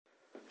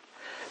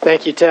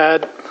Thank you,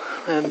 Ted.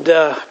 And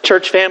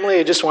church family,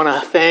 I just want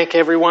to thank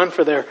everyone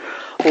for their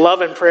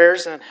love and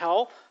prayers and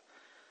help.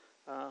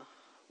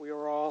 We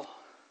are all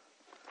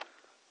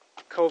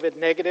COVID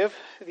negative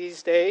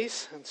these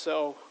days, and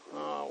so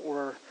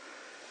we're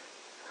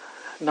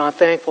not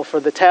thankful for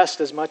the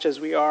test as much as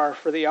we are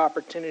for the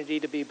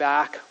opportunity to be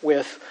back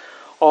with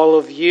all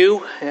of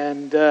you.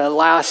 And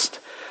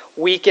last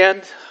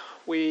weekend,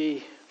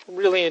 we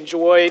really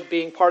enjoyed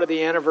being part of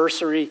the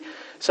anniversary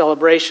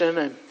celebration.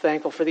 I'm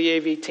thankful for the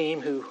AV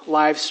team who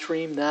live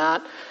streamed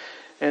that.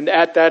 And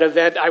at that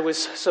event, I was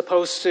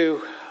supposed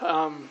to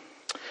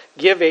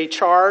give a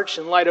charge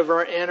in light of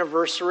our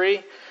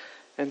anniversary.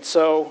 And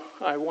so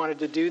I wanted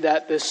to do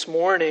that this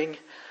morning.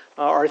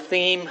 Our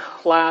theme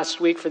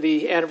last week for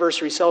the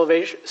anniversary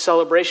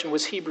celebration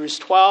was Hebrews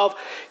 12,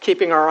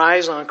 keeping our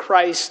eyes on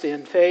Christ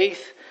in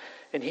faith.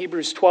 And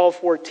Hebrews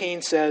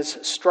 12:14 says,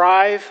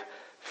 "Strive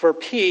for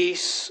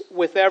peace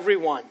with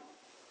everyone,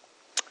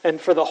 and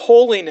for the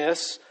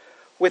holiness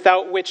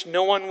without which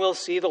no one will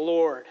see the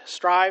Lord."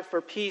 Strive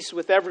for peace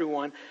with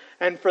everyone,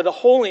 and for the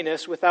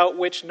holiness without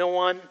which no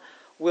one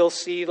will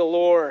see the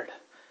Lord.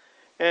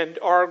 And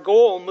our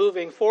goal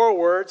moving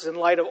forwards, in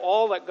light of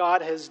all that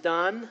God has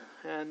done,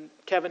 and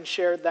Kevin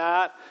shared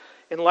that,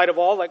 in light of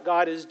all that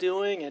God is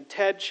doing, and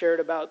Ted shared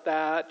about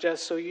that,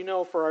 just so you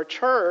know, for our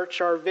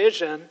church, our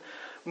vision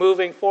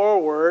moving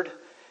forward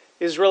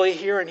is really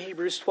here in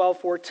Hebrews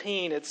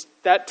 12:14. It's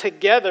that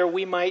together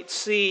we might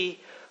see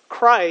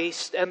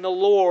Christ and the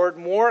Lord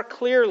more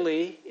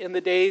clearly in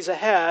the days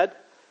ahead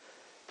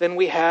than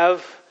we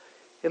have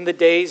in the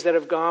days that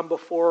have gone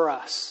before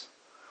us.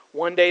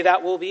 One day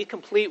that will be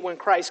complete when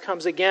Christ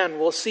comes again.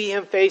 We'll see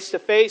Him face to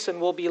face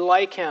and we'll be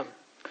like Him.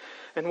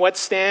 And what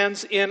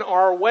stands in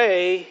our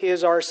way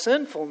is our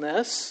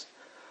sinfulness.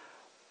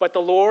 But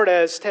the Lord,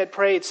 as Ted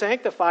prayed,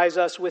 sanctifies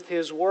us with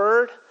His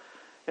Word.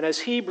 And as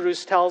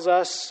Hebrews tells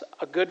us,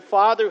 a good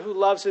father who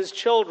loves his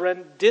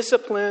children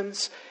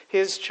disciplines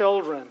his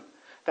children.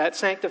 That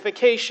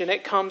sanctification,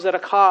 it comes at a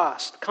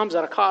cost. It comes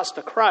at a cost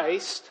to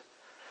Christ.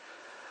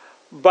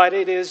 But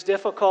it is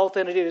difficult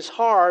and it is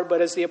hard.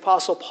 But as the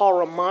Apostle Paul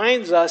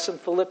reminds us in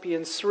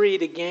Philippians 3,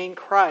 to gain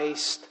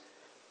Christ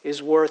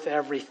is worth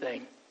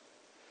everything.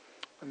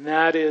 And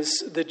that is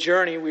the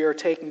journey we are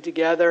taking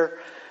together.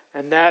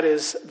 And that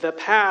is the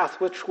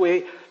path which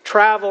we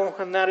travel.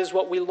 And that is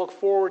what we look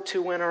forward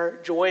to in our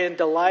joy and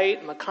delight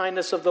and the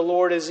kindness of the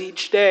Lord, as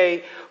each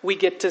day we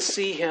get to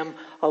see Him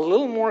a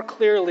little more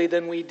clearly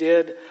than we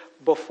did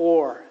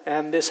before.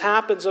 And this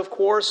happens, of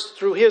course,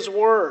 through His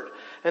Word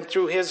and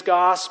through His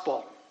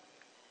gospel.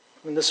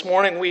 And this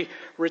morning we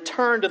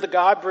return to the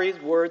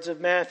God-breathed words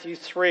of Matthew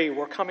 3.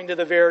 We're coming to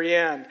the very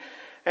end.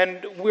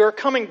 And we're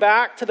coming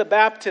back to the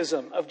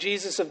baptism of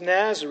Jesus of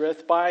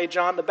Nazareth by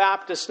John the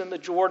Baptist in the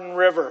Jordan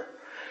River,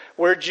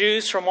 where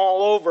Jews from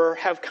all over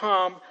have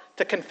come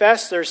to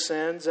confess their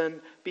sins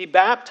and be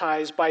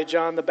baptized by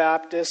John the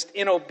Baptist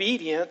in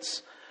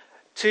obedience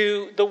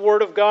to the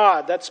Word of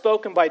God that's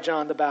spoken by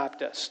John the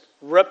Baptist.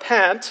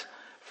 Repent,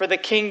 for the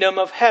kingdom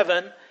of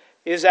heaven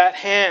is at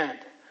hand.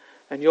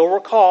 And you'll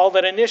recall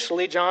that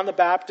initially John the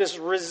Baptist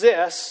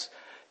resists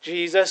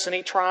Jesus and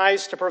he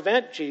tries to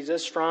prevent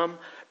Jesus from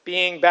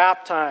being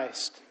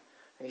baptized.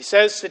 And he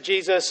says to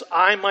Jesus,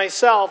 "I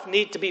myself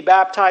need to be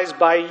baptized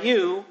by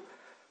you,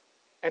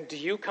 and do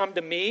you come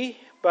to me?"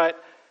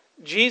 But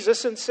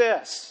Jesus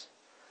insists.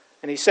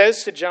 And he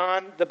says to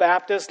John the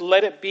Baptist,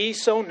 "Let it be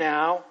so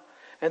now."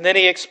 And then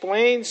he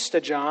explains to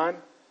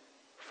John,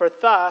 "For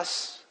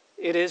thus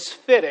it is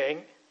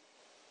fitting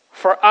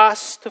for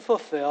us to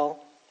fulfill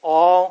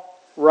all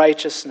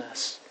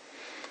righteousness."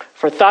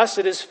 For thus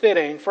it is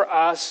fitting for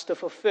us to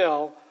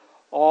fulfill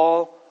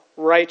all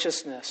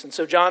righteousness. And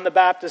so John the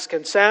Baptist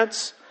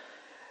consents,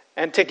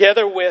 and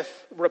together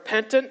with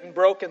repentant and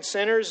broken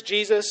sinners,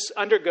 Jesus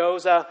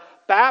undergoes a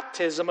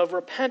baptism of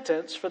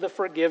repentance for the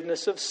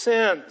forgiveness of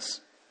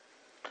sins.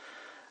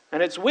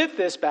 And it's with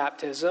this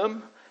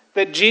baptism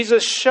that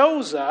Jesus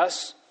shows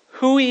us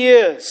who He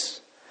is,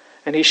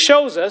 and He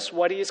shows us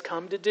what He has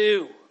come to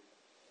do.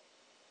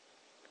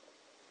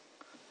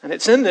 And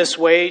it's in this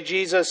way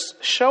Jesus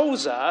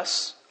shows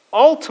us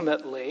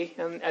ultimately,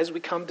 and as we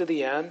come to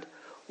the end,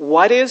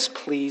 what is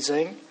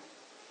pleasing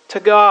to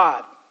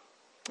God.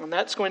 And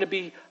that's going to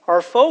be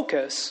our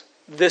focus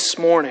this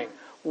morning.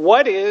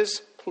 What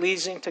is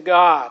pleasing to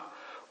God?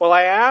 Well,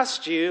 I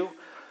asked you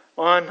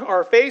on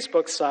our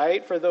Facebook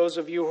site, for those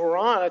of you who are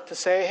on it, to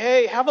say,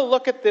 hey, have a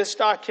look at this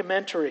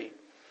documentary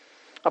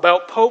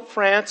about Pope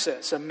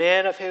Francis, a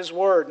man of his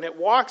word. And it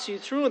walks you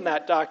through in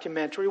that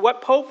documentary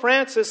what Pope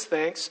Francis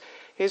thinks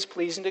is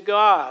pleasing to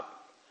God.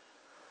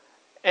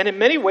 And in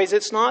many ways,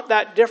 it's not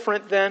that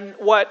different than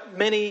what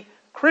many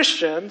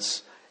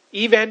Christians,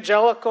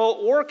 evangelical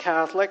or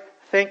Catholic,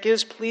 think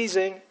is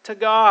pleasing to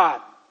God.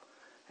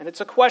 And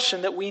it's a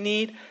question that we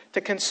need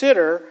to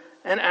consider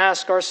and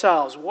ask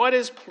ourselves. What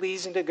is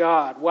pleasing to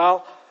God?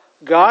 Well,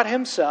 God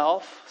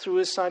Himself, through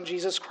His Son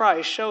Jesus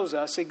Christ, shows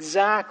us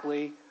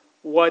exactly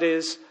what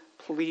is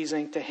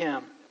pleasing to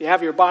Him. If you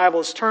have your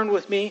Bibles, turn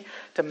with me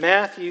to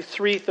Matthew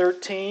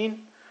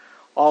 3:13.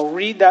 I'll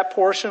read that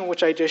portion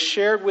which I just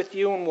shared with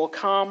you, and we'll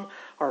come.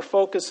 Our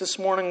focus this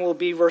morning will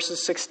be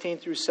verses 16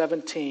 through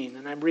 17,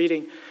 and I'm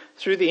reading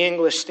through the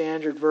English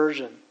Standard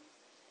Version.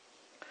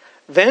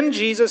 Then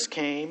Jesus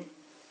came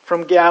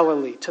from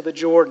Galilee to the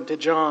Jordan to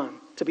John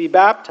to be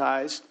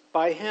baptized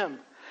by him.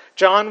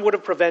 John would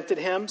have prevented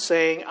him,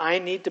 saying, I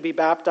need to be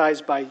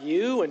baptized by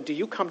you, and do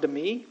you come to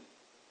me?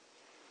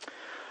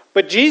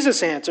 But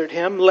Jesus answered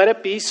him, let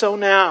it be so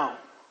now,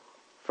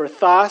 for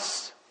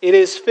thus it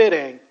is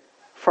fitting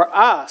for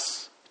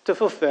us to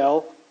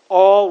fulfill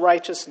all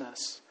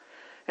righteousness.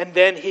 And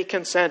then he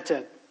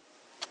consented.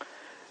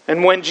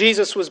 And when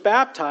Jesus was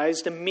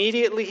baptized,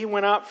 immediately he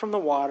went up from the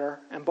water,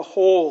 and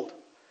behold,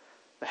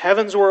 the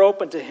heavens were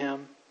opened to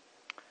him,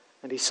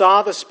 and he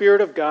saw the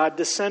Spirit of God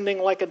descending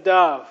like a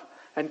dove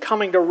and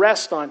coming to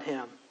rest on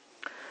him.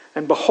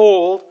 And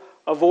behold,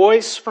 a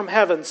voice from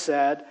heaven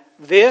said,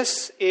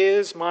 this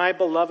is my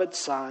beloved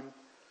Son,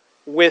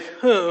 with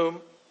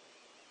whom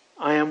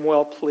I am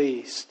well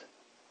pleased.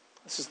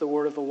 This is the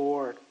word of the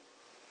Lord.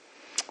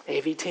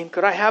 AV team,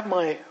 could I have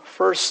my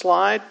first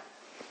slide?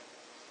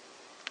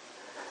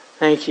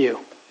 Thank you.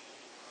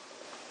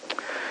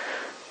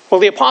 Well,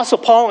 the Apostle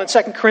Paul in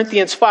 2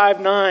 Corinthians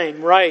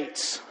 5:9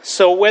 writes,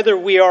 so whether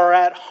we are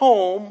at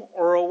home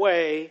or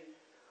away,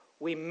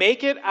 we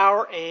make it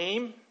our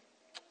aim,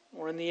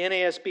 or in the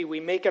NASB, we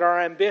make it our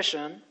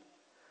ambition,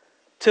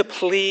 to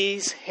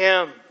please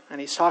Him. And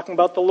he's talking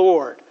about the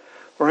Lord.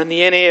 Or in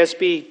the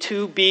NASB,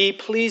 to be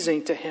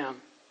pleasing to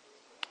Him.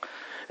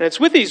 And it's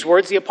with these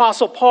words the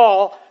Apostle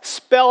Paul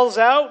spells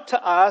out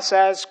to us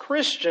as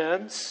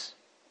Christians,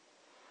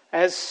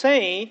 as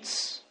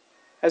saints,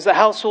 as the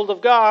household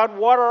of God,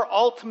 what our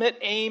ultimate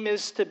aim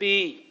is to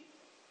be.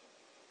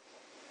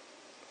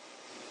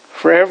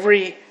 For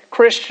every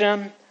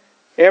Christian,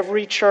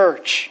 every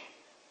church,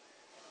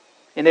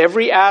 in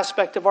every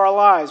aspect of our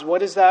lives,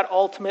 what is that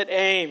ultimate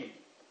aim?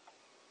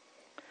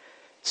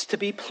 It's to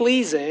be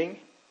pleasing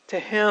to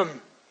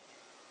Him.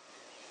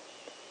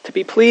 To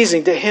be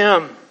pleasing to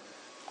Him.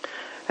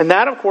 And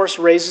that, of course,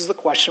 raises the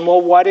question,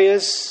 well, what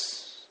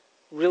is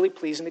really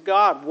pleasing to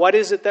God? What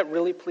is it that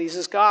really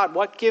pleases God?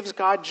 What gives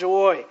God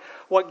joy?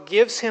 What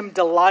gives Him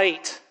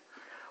delight?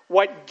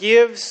 What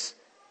gives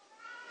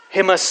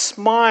Him a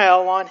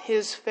smile on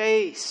His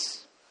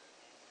face?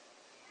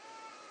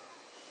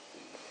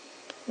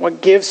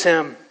 What gives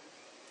Him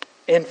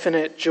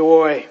infinite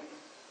joy?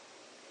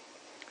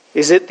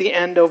 Is it the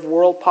end of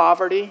world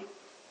poverty?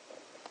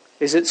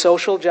 Is it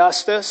social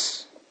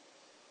justice?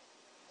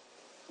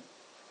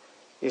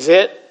 Is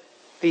it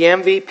the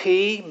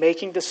MVP,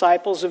 making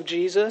disciples of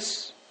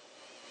Jesus?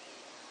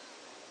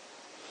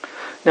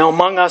 Now,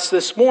 among us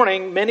this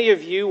morning, many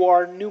of you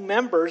are new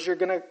members. You're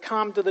going to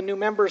come to the new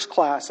members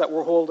class that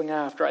we're holding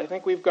after. I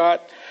think we've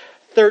got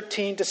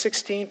 13 to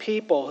 16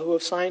 people who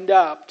have signed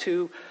up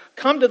to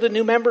come to the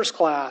new members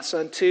class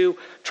and to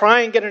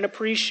try and get an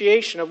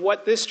appreciation of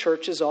what this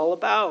church is all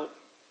about.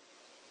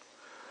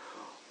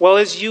 Well,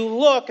 as you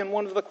look, and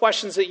one of the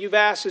questions that you've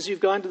asked as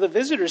you've gone to the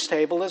visitors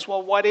table is,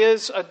 well, what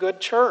is a good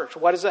church?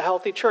 What is a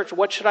healthy church?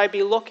 What should I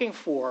be looking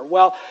for?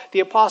 Well,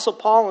 the Apostle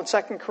Paul in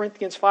 2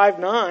 Corinthians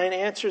 5:9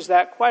 answers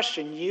that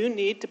question. You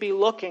need to be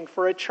looking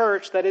for a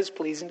church that is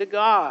pleasing to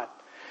God.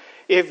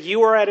 If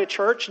you are at a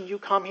church and you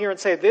come here and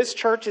say, this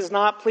church is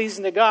not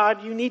pleasing to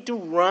God, you need to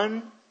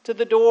run to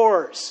the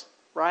doors,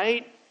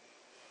 right?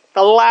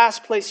 The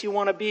last place you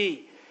want to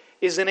be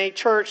is in a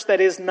church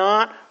that is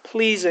not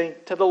pleasing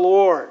to the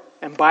Lord.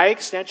 And by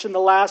extension, the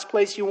last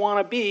place you want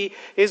to be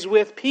is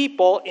with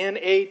people in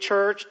a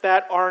church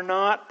that are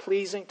not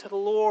pleasing to the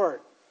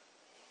Lord.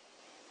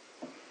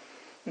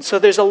 And so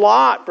there's a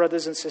lot,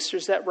 brothers and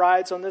sisters, that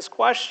rides on this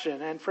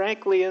question. And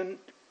frankly, in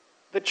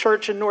the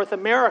church in North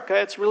America,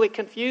 it's really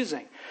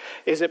confusing.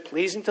 Is it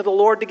pleasing to the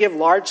Lord to give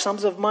large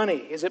sums of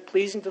money? Is it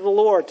pleasing to the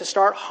Lord to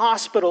start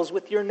hospitals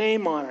with your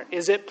name on it?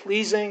 Is it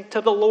pleasing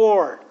to the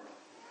Lord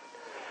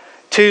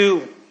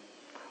to,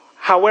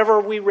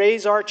 however we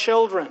raise our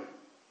children?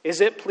 Is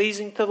it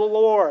pleasing to the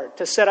Lord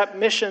to set up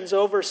missions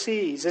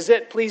overseas? Is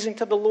it pleasing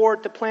to the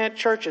Lord to plant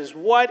churches?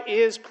 What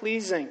is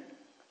pleasing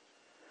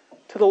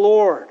to the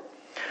Lord?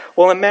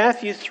 Well, in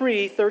Matthew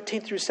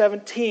 3:13 through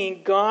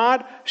 17,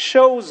 God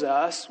shows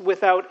us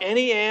without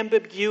any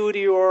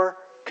ambiguity or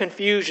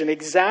confusion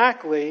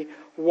exactly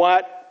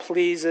what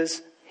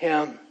pleases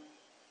Him.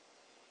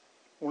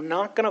 We're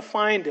not going to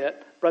find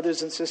it,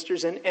 brothers and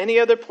sisters, in any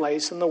other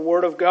place in the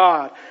Word of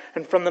God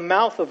and from the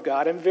mouth of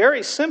God. And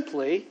very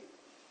simply,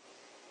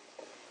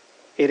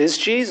 it is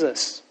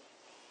Jesus.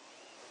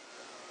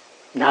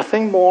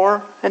 Nothing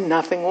more and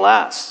nothing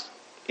less.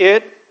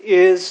 It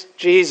is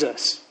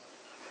Jesus.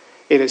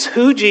 It is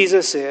who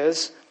Jesus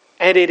is,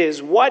 and it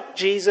is what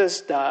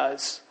Jesus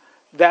does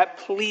that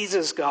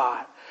pleases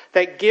God,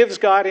 that gives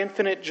God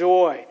infinite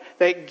joy,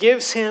 that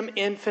gives Him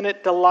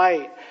infinite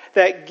delight,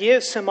 that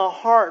gives Him a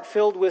heart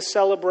filled with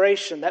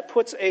celebration, that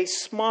puts a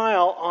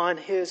smile on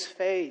His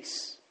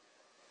face.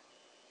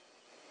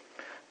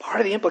 Part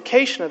of the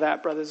implication of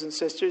that, brothers and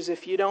sisters,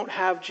 if you don't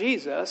have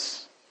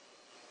Jesus,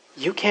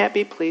 you can't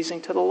be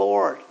pleasing to the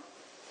Lord.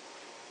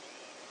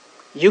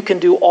 You can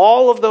do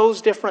all of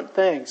those different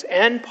things.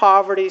 End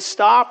poverty,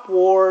 stop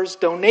wars,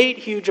 donate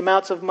huge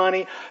amounts of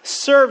money,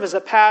 serve as a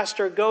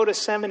pastor, go to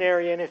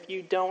seminary, and if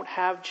you don't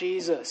have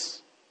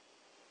Jesus.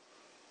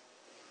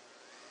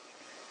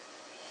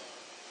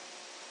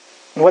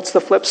 And what's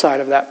the flip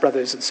side of that,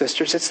 brothers and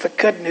sisters? It's the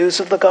good news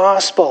of the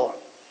gospel.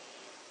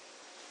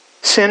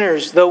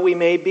 Sinners though we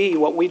may be,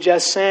 what we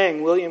just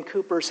sang, William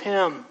Cooper's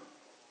hymn,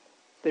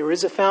 there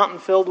is a fountain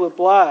filled with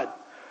blood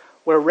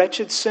where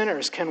wretched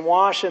sinners can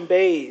wash and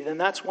bathe. And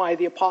that's why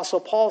the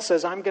Apostle Paul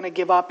says, I'm going to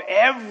give up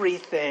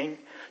everything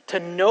to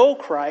know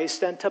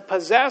Christ and to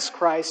possess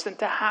Christ and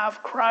to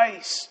have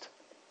Christ.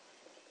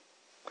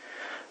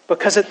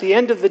 Because at the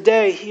end of the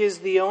day, He is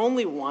the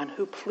only one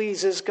who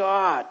pleases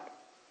God.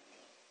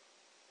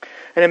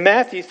 And in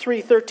Matthew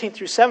 3:13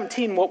 through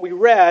 17, what we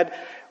read,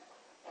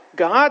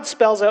 God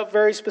spells out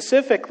very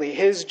specifically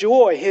His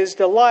joy, His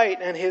delight,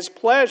 and His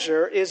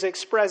pleasure is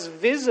expressed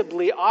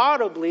visibly,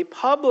 audibly,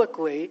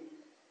 publicly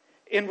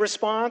in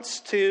response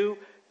to,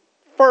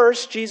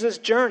 first, Jesus'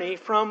 journey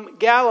from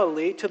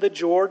Galilee to the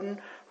Jordan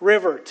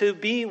River to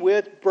be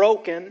with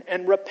broken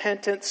and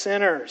repentant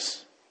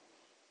sinners.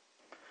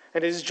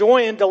 And His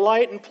joy and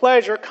delight and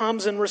pleasure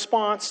comes in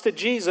response to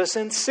Jesus'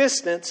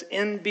 insistence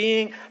in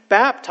being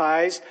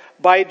baptized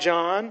by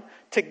John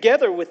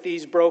together with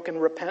these broken,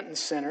 repentant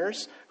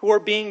sinners who are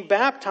being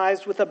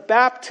baptized with a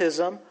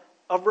baptism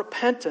of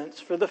repentance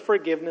for the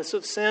forgiveness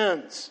of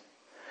sins.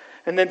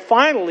 And then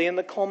finally, in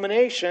the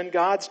culmination,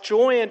 God's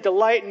joy and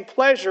delight and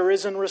pleasure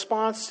is in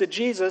response to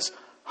Jesus'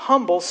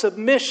 humble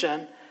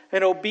submission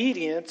and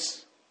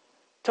obedience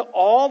to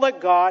all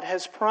that God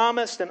has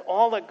promised and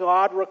all that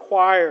God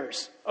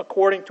requires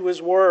according to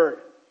His Word.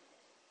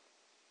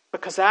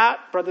 Because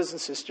that, brothers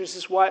and sisters,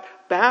 is what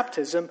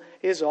baptism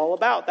is all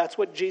about. That's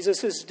what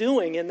Jesus is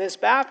doing in this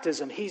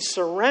baptism. He's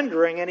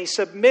surrendering and He's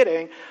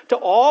submitting to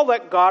all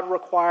that God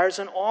requires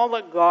and all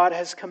that God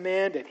has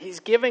commanded. He's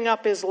giving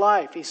up His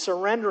life. He's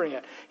surrendering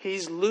it.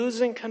 He's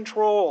losing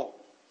control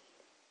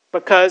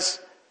because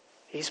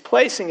He's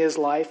placing His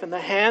life in the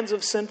hands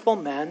of sinful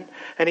men,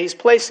 and He's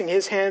placing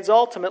His hands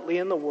ultimately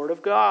in the Word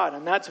of God.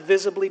 And that's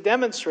visibly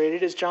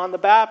demonstrated as John the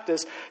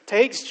Baptist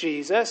takes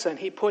Jesus and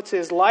he puts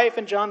his life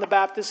in John the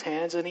Baptist's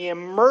hands and he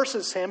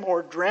immerses him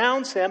or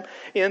drowns him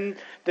in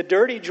the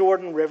dirty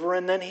Jordan River,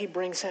 and then he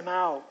brings him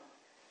out.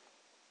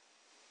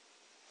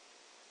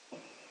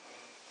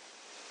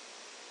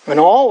 And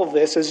all of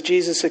this, as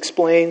Jesus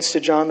explains to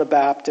John the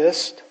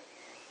Baptist,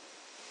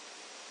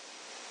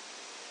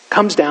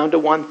 comes down to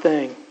one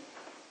thing.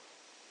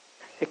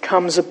 It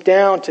comes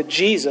down to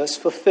Jesus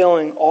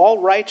fulfilling all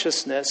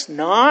righteousness,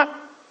 not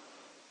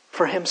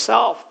for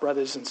Himself,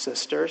 brothers and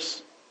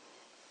sisters,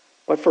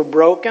 but for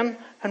broken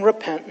and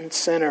repentant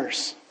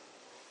sinners.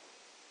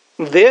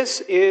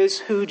 This is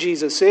who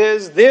Jesus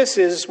is. This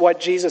is what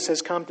Jesus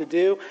has come to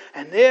do.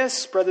 And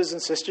this, brothers and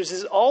sisters,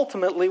 is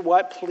ultimately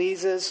what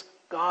pleases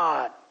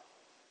God.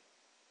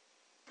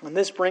 And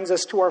this brings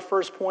us to our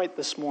first point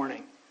this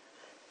morning.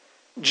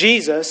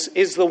 Jesus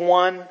is the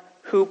one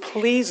who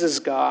pleases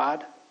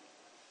God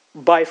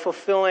by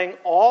fulfilling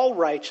all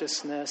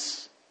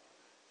righteousness,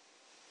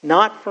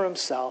 not for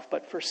Himself,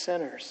 but for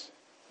sinners.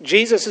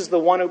 Jesus is the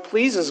one who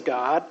pleases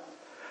God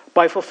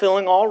by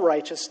fulfilling all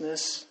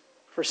righteousness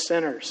for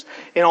sinners.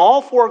 In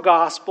all four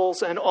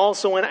Gospels and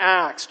also in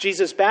Acts,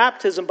 Jesus'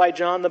 baptism by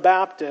John the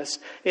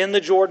Baptist in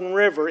the Jordan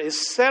River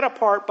is set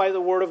apart by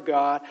the Word of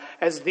God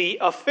as the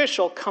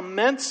official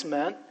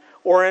commencement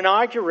or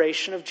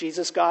inauguration of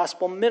Jesus'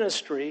 gospel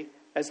ministry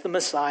as the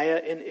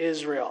Messiah in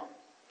Israel.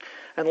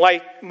 And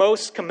like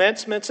most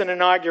commencements and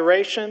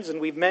inaugurations, and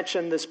we've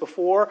mentioned this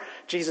before,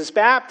 Jesus'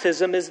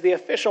 baptism is the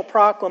official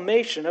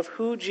proclamation of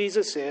who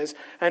Jesus is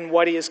and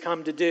what He has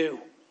come to do.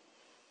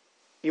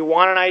 You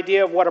want an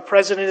idea of what a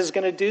president is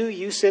going to do?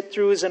 You sit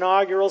through his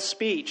inaugural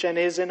speech and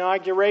his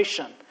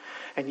inauguration.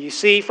 And you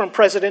see from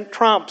President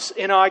Trump's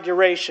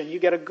inauguration, you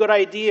get a good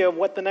idea of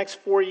what the next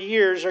 4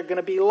 years are going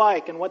to be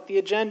like and what the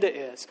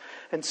agenda is.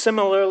 And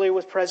similarly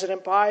with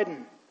President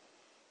Biden.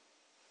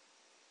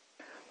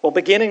 Well,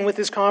 beginning with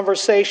his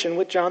conversation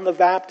with John the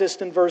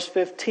Baptist in verse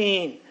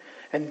 15,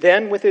 and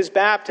then with his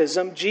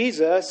baptism,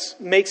 Jesus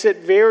makes it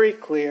very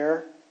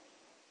clear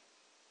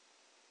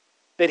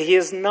that He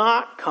has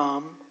not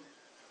come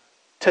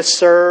to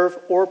serve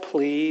or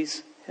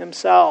please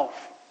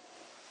Himself.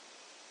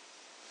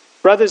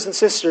 Brothers and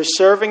sisters,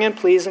 serving and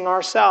pleasing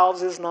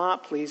ourselves is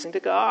not pleasing to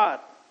God.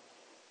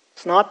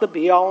 It's not the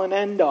be-all and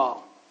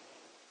end-all.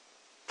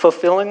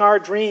 Fulfilling our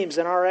dreams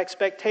and our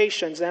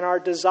expectations and our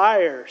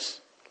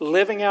desires,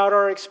 living out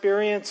our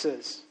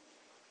experiences.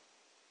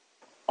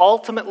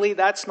 Ultimately,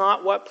 that's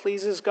not what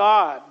pleases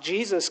God.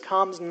 Jesus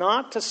comes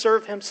not to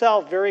serve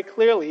Himself very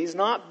clearly. He's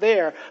not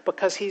there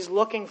because He's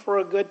looking for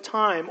a good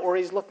time, or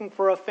He's looking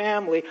for a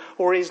family,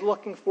 or He's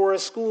looking for a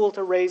school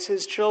to raise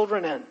His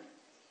children in.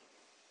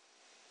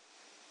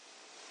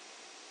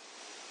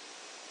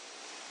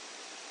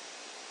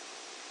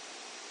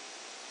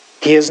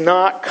 He has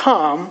not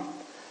come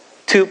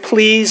to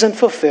please and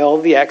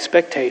fulfill the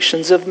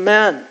expectations of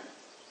men.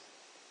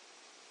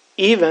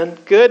 even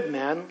good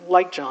men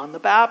like John the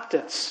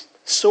Baptist.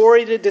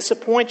 Sorry to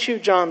disappoint you,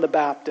 John the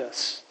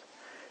Baptist.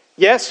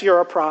 Yes, you're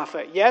a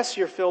prophet. Yes,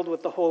 you're filled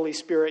with the Holy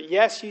Spirit.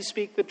 Yes, you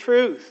speak the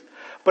truth.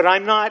 But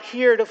I'm not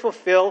here to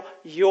fulfill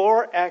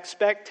your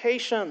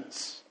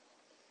expectations.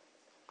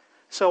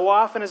 So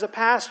often as a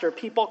pastor,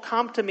 people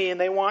come to me and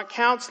they want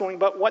counseling,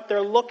 but what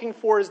they're looking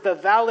for is the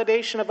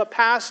validation of a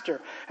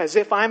pastor, as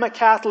if I'm a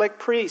Catholic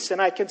priest and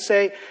I can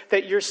say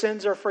that your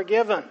sins are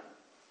forgiven.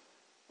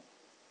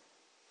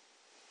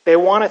 They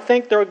want to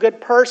think they're a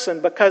good person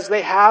because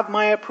they have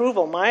my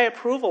approval. My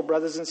approval,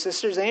 brothers and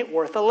sisters, ain't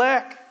worth a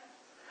lick.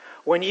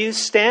 When you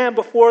stand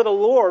before the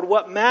Lord,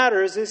 what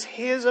matters is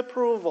His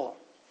approval.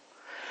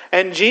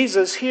 And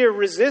Jesus here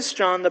resists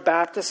John the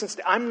Baptist and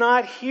says, I'm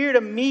not here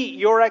to meet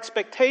your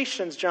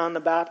expectations, John the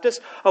Baptist,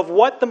 of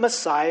what the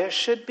Messiah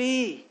should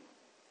be.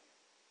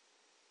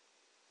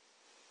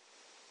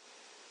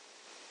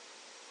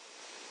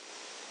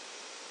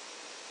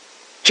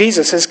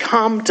 Jesus has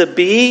come to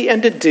be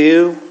and to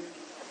do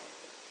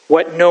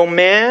what no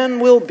man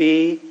will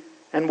be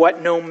and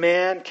what no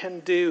man can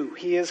do.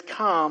 He has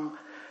come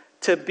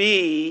to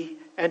be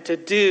and to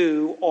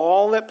do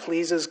all that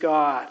pleases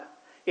God.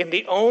 In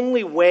the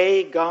only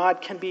way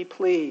God can be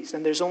pleased.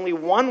 And there's only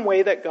one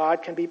way that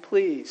God can be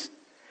pleased.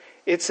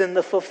 It's in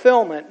the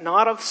fulfillment,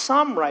 not of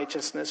some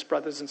righteousness,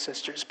 brothers and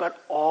sisters,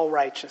 but all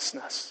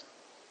righteousness.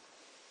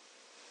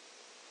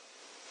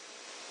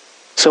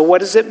 So what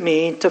does it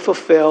mean to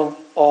fulfill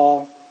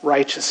all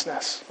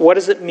righteousness? What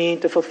does it mean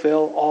to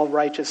fulfill all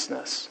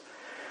righteousness?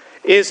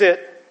 Is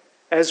it,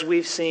 as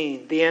we've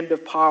seen, the end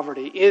of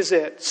poverty? Is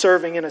it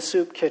serving in a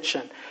soup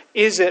kitchen?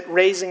 Is it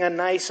raising a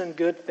nice and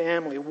good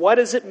family? What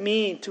does it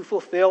mean to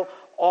fulfill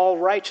all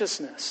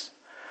righteousness?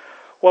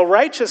 Well,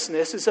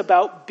 righteousness is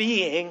about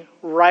being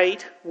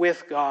right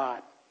with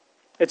God.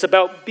 It's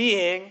about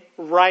being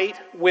right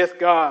with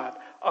God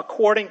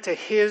according to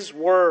His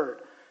Word.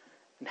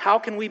 And how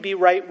can we be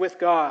right with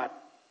God?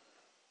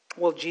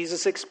 Well,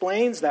 Jesus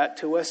explains that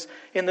to us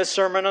in the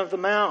Sermon on the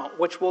Mount,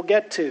 which we'll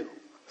get to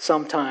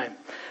sometime.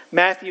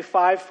 Matthew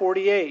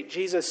 5:48,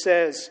 Jesus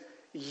says,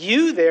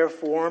 you,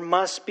 therefore,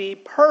 must be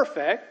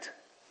perfect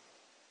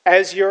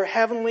as your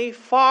heavenly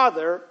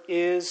Father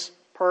is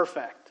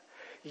perfect.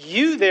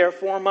 You,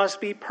 therefore, must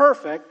be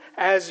perfect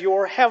as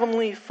your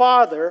heavenly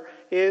Father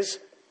is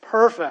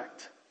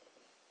perfect.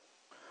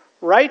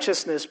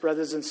 Righteousness,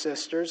 brothers and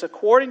sisters,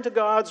 according to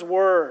God's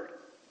Word,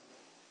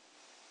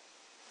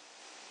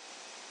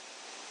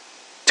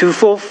 to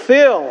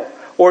fulfill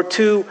or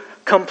to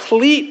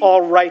complete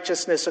all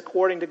righteousness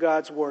according to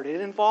God's Word, it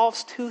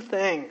involves two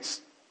things.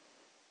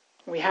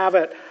 We have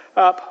it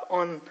up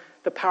on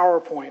the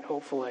PowerPoint,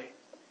 hopefully.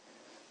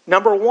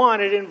 Number one,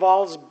 it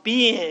involves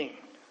being,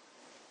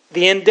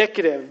 the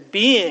indicative,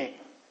 being.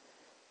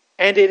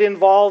 And it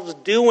involves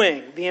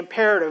doing, the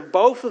imperative,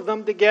 both of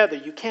them together.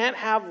 You can't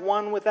have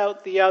one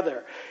without the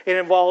other. It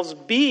involves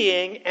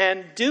being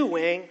and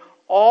doing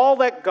all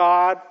that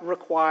God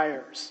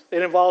requires.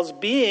 It involves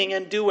being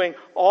and doing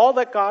all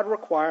that God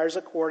requires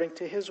according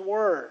to His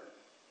Word.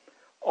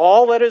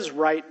 All that is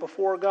right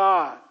before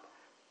God.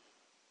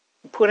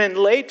 Put in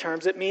lay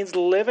terms, it means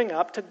living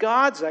up to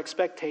God's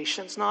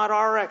expectations, not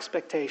our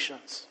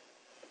expectations.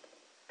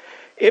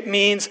 It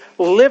means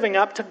living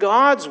up to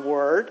God's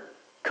Word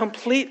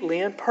completely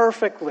and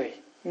perfectly,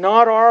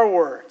 not our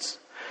words.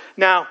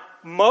 Now,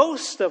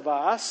 most of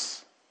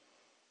us,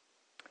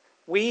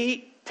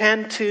 we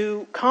tend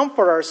to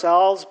comfort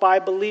ourselves by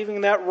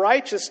believing that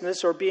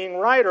righteousness or being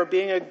right or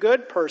being a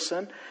good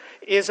person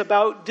is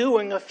about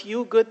doing a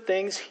few good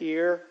things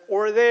here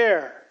or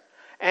there.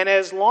 And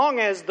as long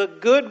as the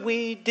good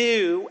we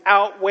do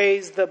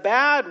outweighs the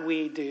bad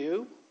we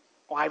do,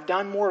 well, I've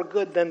done more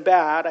good than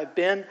bad. I've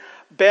been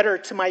better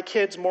to my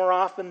kids more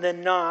often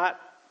than not.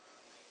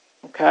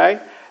 Okay?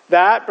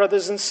 That,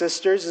 brothers and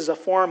sisters, is a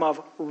form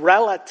of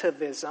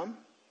relativism.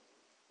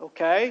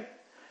 Okay?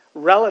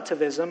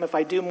 Relativism. If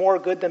I do more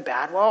good than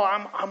bad, well,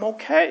 I'm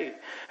okay.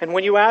 And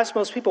when you ask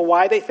most people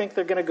why they think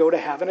they're going to go to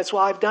heaven, it's,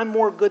 well, I've done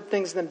more good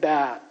things than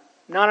bad.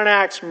 I'm not an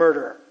axe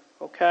murderer.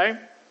 Okay?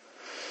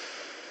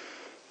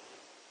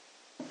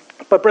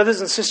 But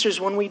brothers and sisters,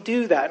 when we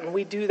do that, and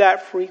we do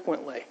that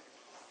frequently,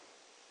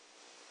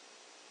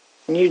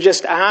 and you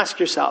just ask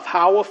yourself,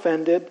 how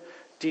offended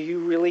do you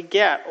really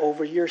get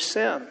over your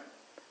sin?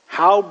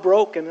 How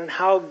broken and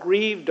how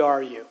grieved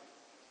are you?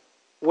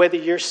 Whether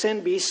your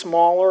sin be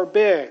small or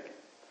big.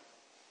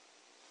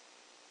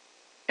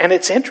 And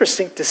it's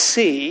interesting to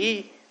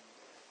see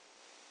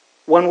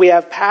when we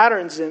have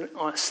patterns in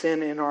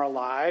sin in our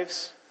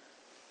lives,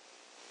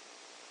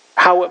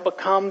 how it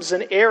becomes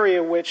an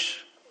area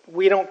which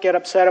we don't get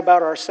upset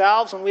about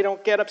ourselves and we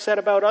don't get upset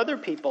about other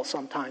people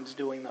sometimes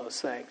doing those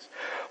things.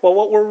 Well,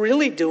 what we're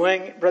really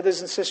doing,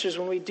 brothers and sisters,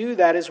 when we do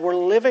that is we're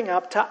living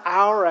up to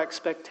our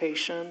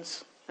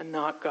expectations and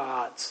not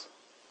God's.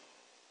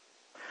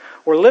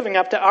 We're living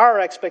up to our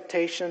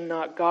expectation,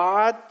 not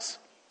God's.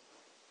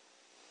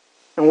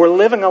 And we're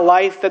living a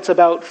life that's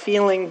about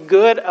feeling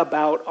good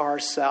about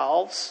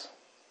ourselves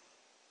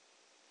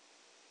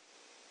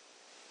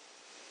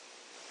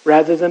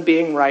rather than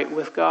being right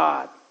with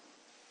God.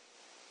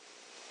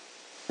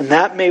 And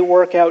that may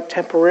work out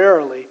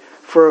temporarily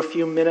for a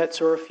few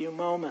minutes or a few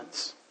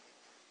moments.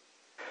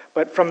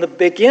 But from the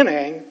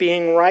beginning,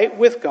 being right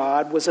with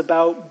God was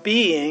about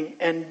being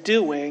and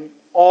doing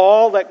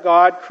all that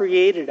God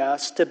created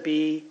us to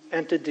be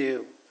and to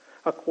do,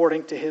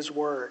 according to His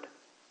Word.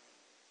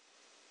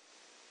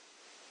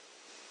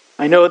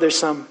 I know there's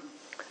some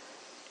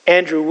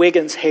Andrew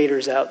Wiggins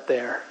haters out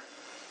there.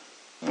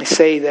 I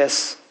say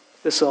this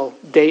will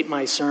date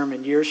my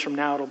sermon. Years from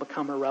now it'll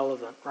become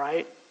irrelevant,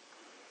 right?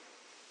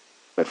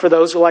 But for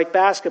those who like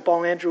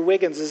basketball, Andrew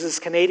Wiggins is this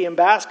Canadian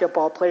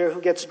basketball player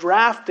who gets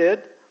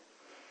drafted,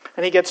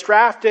 and he gets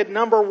drafted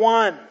number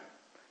 1.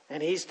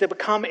 And he's to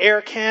become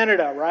Air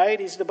Canada, right?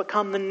 He's to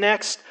become the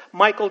next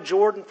Michael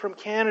Jordan from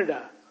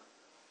Canada.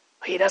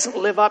 He doesn't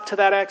live up to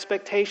that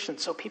expectation,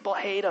 so people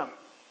hate him.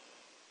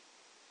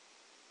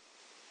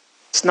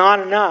 It's not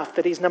enough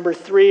that he's number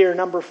 3 or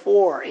number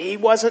 4. He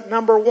wasn't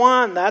number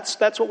 1. That's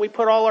what we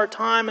put all our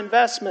time,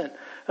 investment,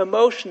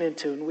 emotion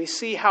into. And we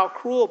see how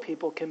cruel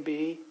people can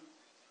be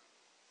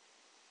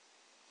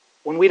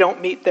when we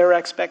don't meet their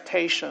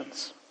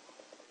expectations.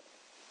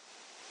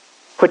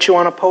 Put you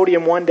on a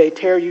podium one day,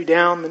 tear you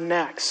down the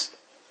next.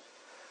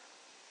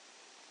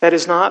 That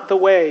is not the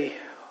way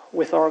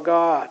with our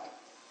God.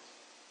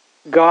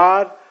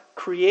 God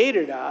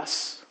created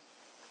us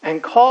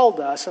and called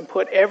us and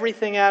put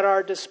everything at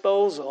our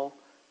disposal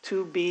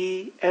to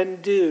be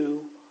and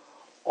do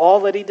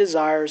all that He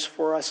desires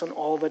for us and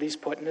all that He's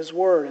put in His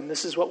Word. And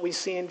this is what we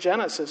see in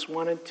Genesis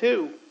 1 and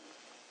 2.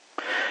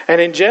 And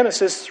in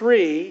Genesis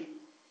 3,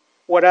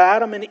 what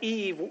Adam and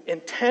Eve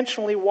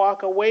intentionally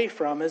walk away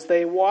from is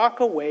they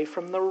walk away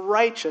from the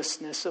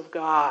righteousness of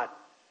God.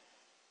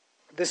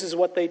 This is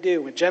what they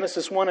do. In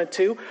Genesis 1 and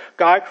 2,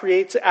 God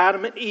creates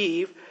Adam and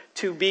Eve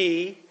to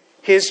be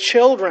His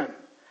children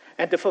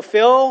and to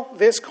fulfill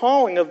this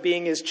calling of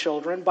being His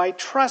children by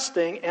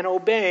trusting and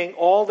obeying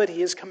all that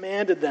He has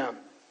commanded them.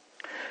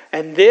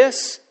 And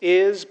this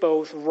is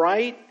both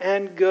right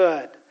and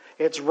good.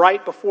 It's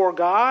right before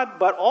God,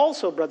 but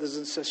also, brothers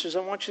and sisters,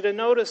 I want you to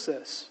notice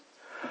this.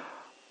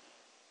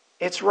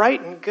 It's right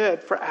and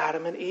good for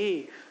Adam and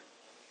Eve.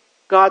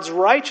 God's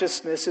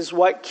righteousness is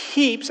what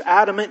keeps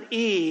Adam and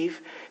Eve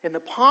in the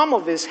palm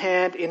of His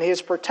hand, in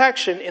His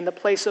protection, in the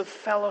place of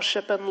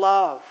fellowship and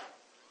love.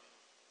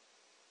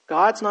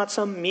 God's not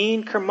some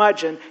mean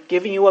curmudgeon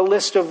giving you a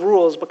list of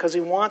rules because He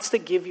wants to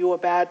give you a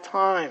bad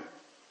time.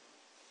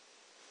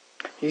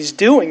 He's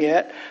doing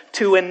it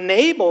to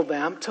enable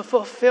them to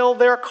fulfill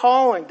their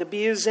calling, to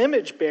be His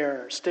image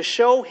bearers, to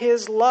show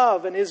His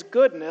love and His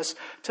goodness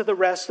to the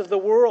rest of the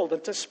world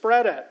and to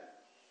spread it.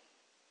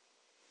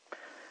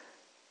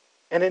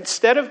 And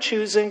instead of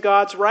choosing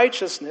God's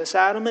righteousness,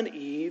 Adam and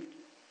Eve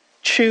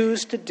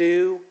choose to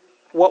do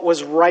what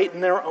was right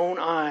in their own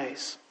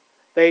eyes.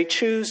 They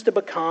choose to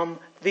become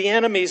the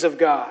enemies of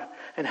God.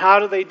 And how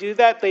do they do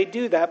that? They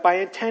do that by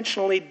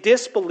intentionally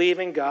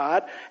disbelieving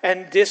God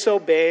and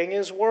disobeying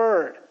His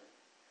Word.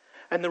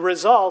 And the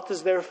result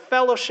is their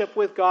fellowship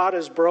with God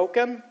is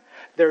broken.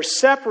 They're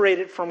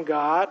separated from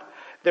God.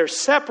 They're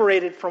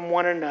separated from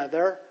one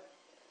another.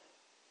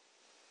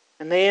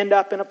 And they end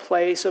up in a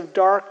place of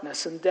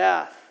darkness and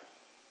death.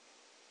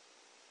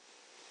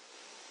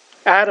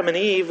 Adam and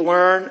Eve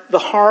learn the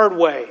hard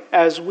way,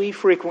 as we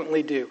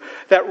frequently do,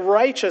 that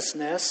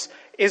righteousness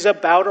is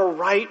about a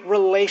right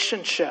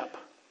relationship.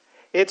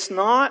 It's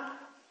not,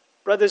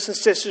 brothers and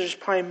sisters,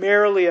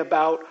 primarily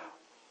about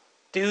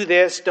do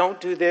this, don't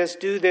do this,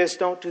 do this,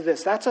 don't do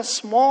this. That's a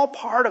small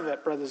part of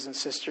it, brothers and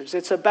sisters.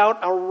 It's about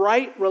a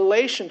right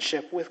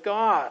relationship with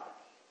God.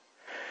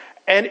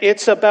 And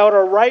it's about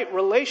a right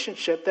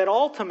relationship that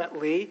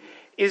ultimately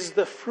is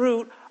the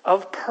fruit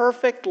of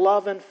perfect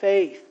love and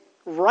faith.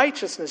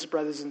 Righteousness,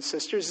 brothers and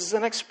sisters, is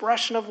an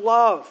expression of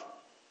love.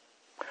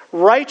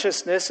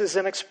 Righteousness is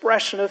an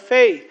expression of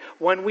faith.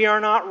 When we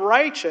are not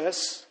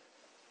righteous,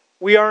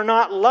 we are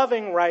not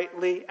loving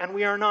rightly, and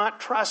we are not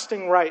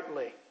trusting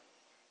rightly.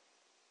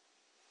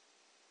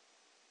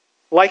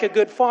 Like a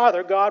good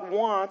father, God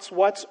wants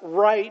what's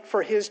right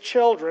for His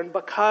children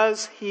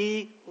because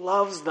He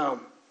loves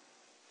them.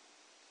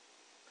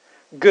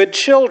 Good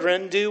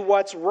children do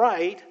what's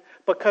right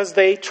because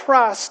they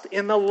trust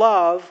in the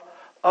love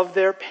of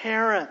their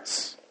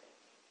parents.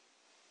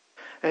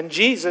 And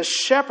Jesus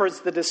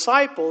shepherds the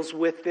disciples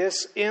with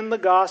this in the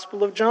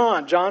Gospel of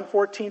John. John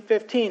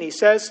 14:15. He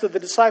says to the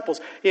disciples,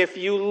 "If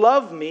you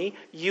love me,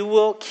 you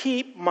will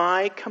keep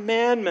my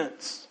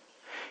commandments."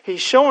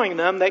 He's showing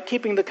them that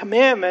keeping the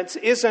commandments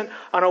isn't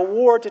an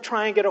award to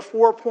try and get a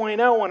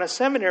 4.0 on a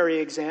seminary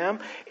exam.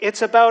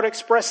 It's about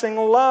expressing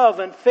love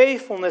and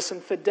faithfulness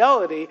and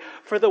fidelity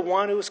for the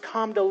one who has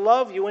come to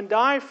love you and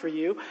die for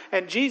you.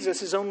 And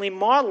Jesus is only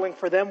modeling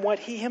for them what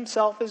He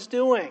Himself is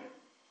doing.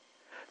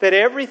 That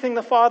everything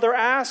the Father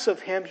asks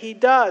of Him, He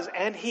does,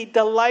 and He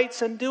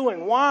delights in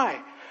doing. Why?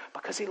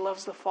 Because He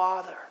loves the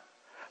Father.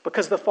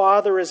 Because the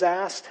Father has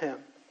asked Him.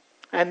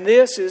 And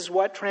this is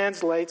what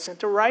translates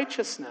into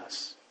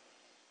righteousness.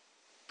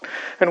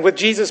 And with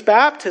Jesus'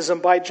 baptism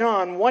by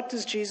John, what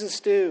does Jesus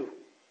do?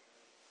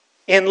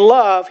 In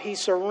love, he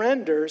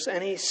surrenders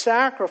and he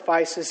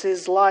sacrifices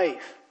his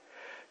life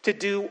to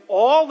do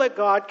all that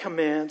God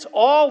commands,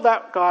 all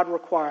that God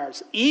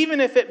requires, even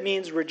if it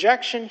means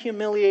rejection,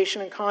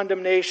 humiliation, and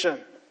condemnation.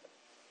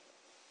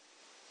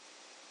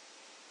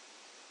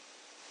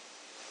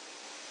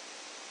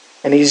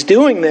 And he's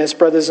doing this,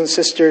 brothers and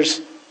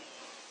sisters,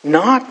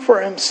 not for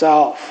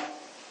himself.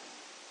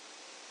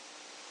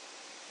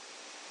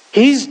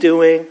 He's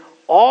doing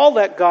all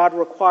that God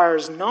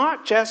requires,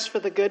 not just for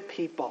the good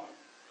people.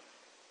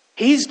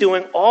 He's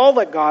doing all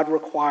that God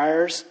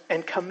requires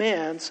and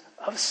commands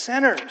of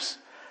sinners.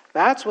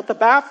 That's what the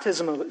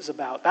baptism is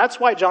about. That's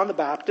why John the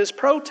Baptist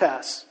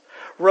protests.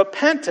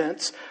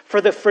 Repentance for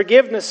the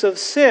forgiveness of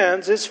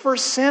sins is for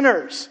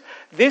sinners.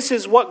 This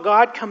is what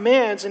God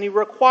commands and he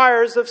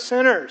requires of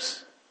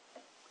sinners.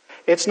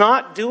 It's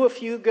not do a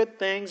few good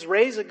things,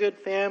 raise a good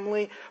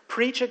family,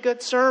 preach a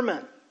good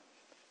sermon.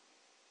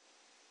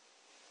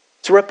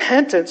 It's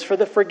repentance for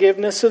the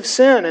forgiveness of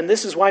sin. And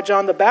this is why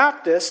John the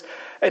Baptist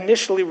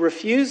initially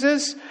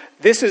refuses.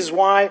 This is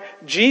why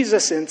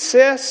Jesus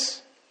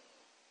insists.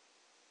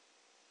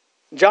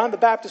 John the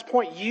Baptist's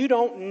point, you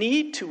don't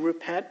need to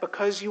repent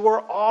because you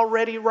are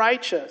already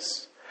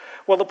righteous.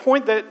 Well, the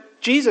point that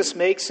Jesus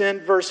makes in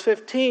verse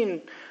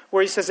 15,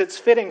 where he says it's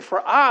fitting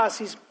for us,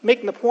 he's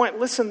making the point,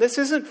 listen, this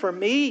isn't for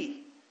me.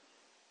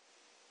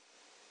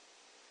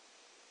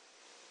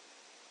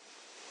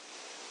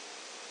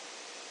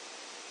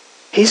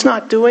 He's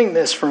not doing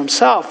this for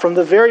himself. From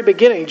the very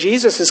beginning,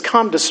 Jesus has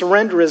come to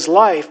surrender his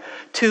life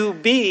to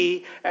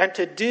be and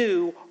to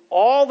do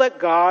all that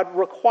God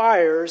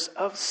requires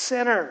of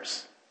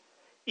sinners,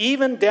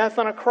 even death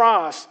on a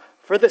cross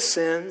for the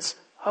sins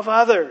of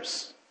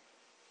others,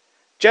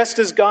 just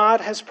as God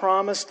has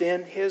promised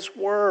in his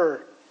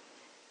word.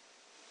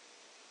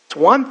 It's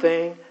one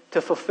thing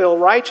to fulfill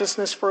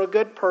righteousness for a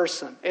good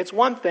person. It's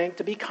one thing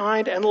to be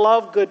kind and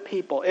love good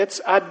people.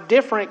 It's a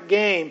different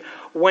game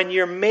when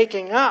you're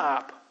making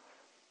up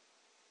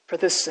for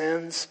the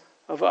sins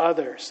of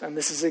others. And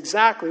this is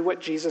exactly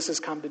what Jesus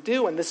has come to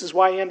do. And this is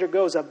why he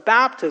undergoes a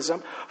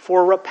baptism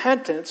for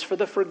repentance for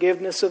the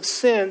forgiveness of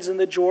sins in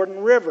the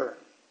Jordan River.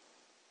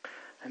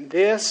 And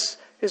this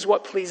is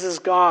what pleases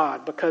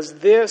God, because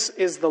this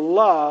is the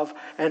love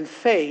and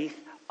faith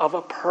of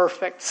a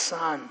perfect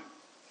Son.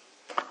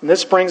 And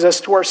this brings us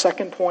to our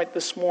second point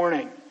this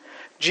morning.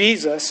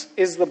 Jesus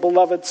is the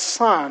beloved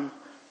Son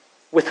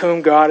with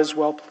whom God is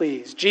well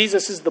pleased.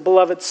 Jesus is the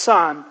beloved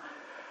Son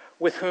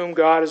with whom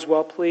God is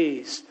well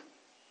pleased.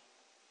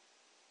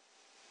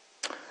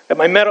 At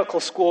my medical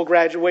school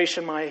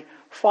graduation, my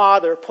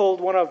father pulled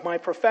one of my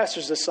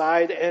professors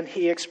aside and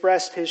he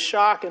expressed his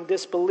shock and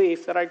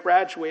disbelief that I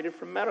graduated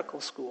from medical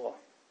school.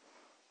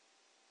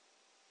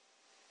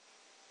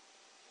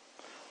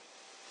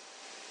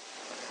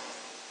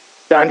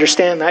 To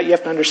understand that, you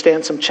have to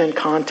understand some chin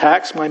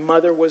context. My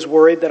mother was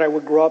worried that I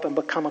would grow up and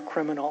become a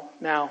criminal.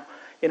 Now,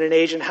 in an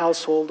Asian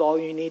household, all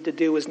you need to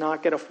do is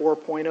not get a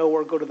 4.0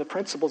 or go to the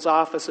principal's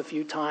office a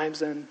few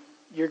times and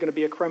you're going to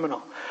be a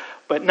criminal.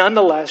 But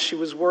nonetheless, she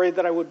was worried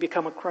that I would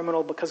become a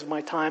criminal because of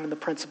my time in the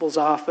principal's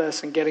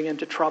office and getting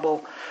into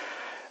trouble.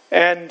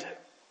 And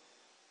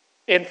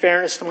in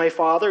fairness to my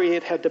father, he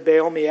had had to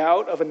bail me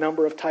out of a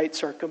number of tight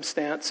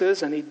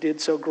circumstances, and he did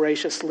so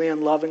graciously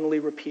and lovingly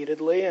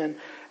repeatedly. And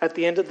at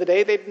the end of the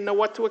day, they didn't know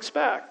what to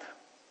expect.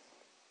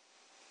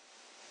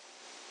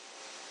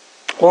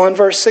 Well, in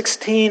verse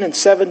 16 and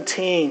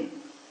 17,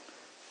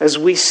 as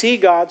we see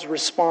God's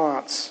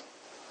response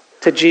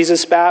to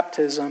Jesus'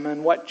 baptism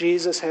and what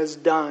Jesus has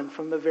done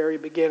from the very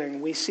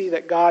beginning, we see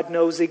that God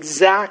knows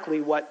exactly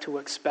what to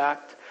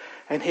expect,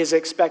 and his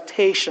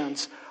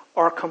expectations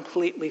are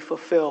completely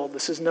fulfilled.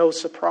 This is no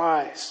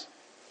surprise.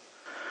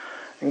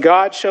 And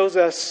God shows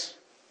us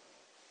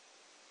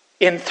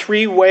in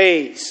three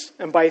ways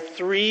and by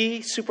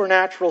three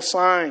supernatural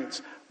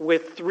signs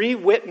with three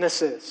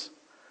witnesses.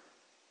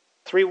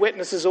 3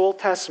 witnesses, Old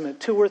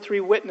Testament, 2 or 3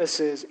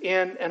 witnesses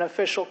in an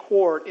official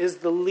court is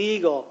the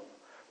legal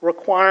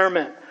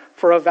requirement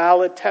for a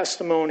valid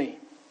testimony.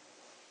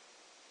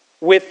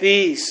 With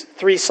these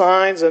 3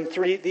 signs and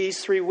these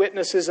 3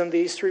 witnesses in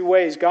these 3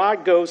 ways,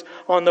 God goes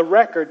on the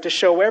record to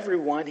show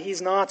everyone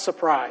he's not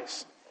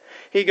surprised.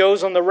 He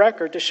goes on the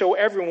record to show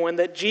everyone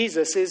that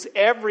Jesus is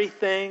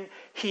everything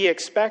he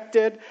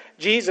expected.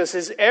 Jesus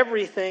is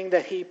everything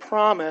that he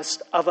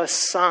promised of a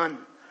son.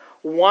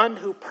 One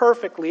who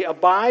perfectly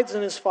abides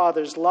in his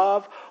Father's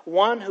love,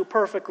 one who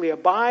perfectly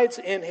abides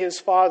in his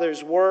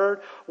Father's word,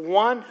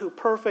 one who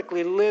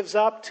perfectly lives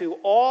up to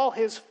all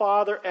his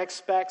Father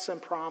expects and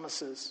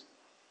promises.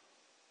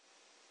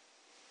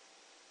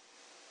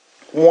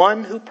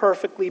 One who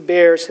perfectly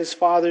bears his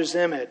Father's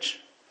image,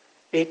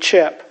 a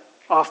chip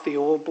off the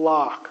old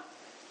block.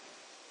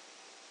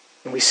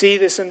 And we see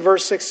this in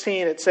verse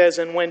 16. It says,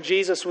 "And when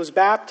Jesus was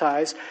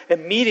baptized,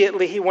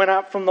 immediately he went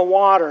up from the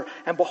water,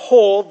 and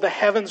behold, the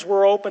heavens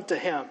were opened to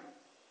him."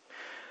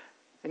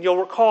 And you'll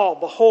recall,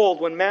 behold,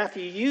 when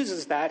Matthew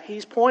uses that,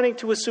 he's pointing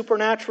to a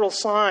supernatural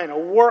sign, a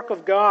work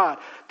of God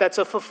that's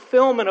a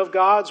fulfillment of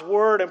God's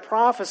word and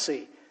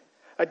prophecy,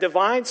 a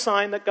divine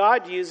sign that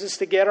God uses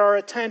to get our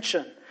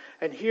attention.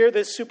 And here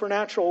this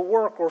supernatural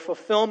work or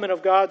fulfillment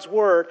of God's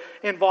word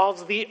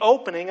involves the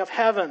opening of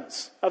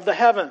the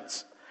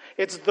heavens.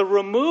 It's the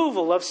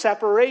removal of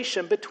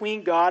separation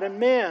between God and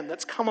man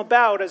that's come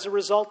about as a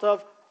result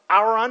of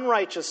our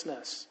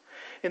unrighteousness.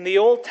 In the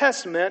Old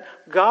Testament,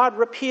 God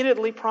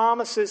repeatedly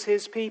promises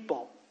his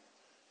people,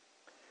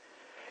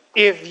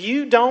 if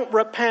you don't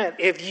repent,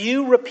 if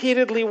you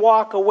repeatedly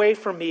walk away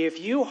from me, if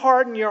you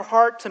harden your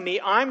heart to me,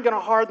 I'm going to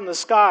harden the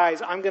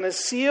skies. I'm going to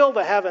seal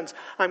the heavens.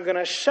 I'm going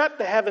to shut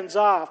the heavens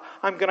off.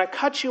 I'm going to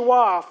cut you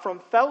off from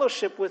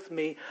fellowship with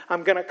me.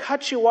 I'm going to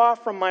cut you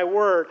off from my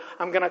word.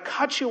 I'm going to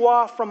cut you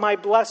off from my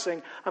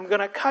blessing. I'm going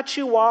to cut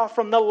you off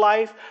from the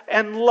life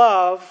and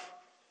love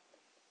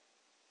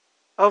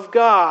of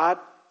God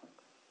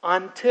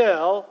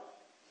until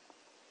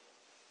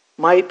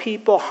my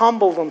people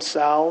humble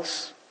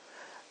themselves.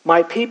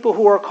 My people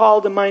who are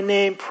called in my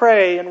name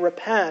pray and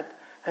repent,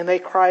 and they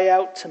cry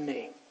out to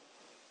me.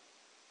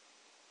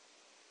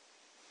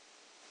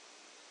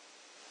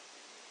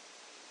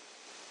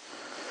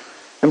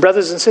 And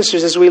brothers and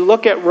sisters, as we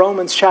look at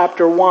Romans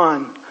chapter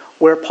 1,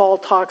 where Paul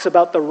talks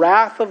about the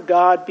wrath of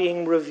God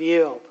being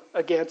revealed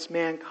against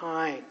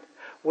mankind,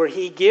 where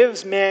he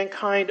gives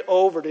mankind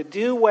over to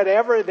do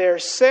whatever their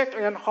sick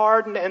and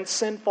hardened and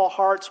sinful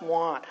hearts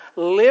want,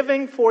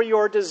 living for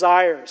your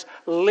desires,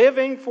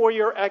 living for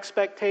your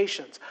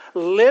expectations,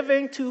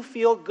 living to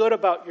feel good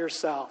about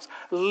yourselves,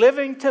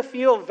 living to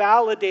feel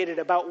validated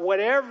about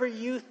whatever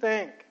you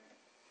think.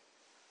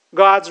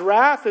 God's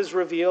wrath is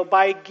revealed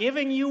by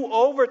giving you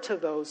over to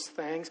those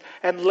things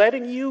and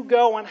letting you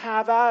go and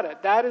have at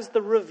it. That is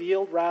the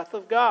revealed wrath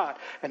of God.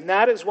 And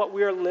that is what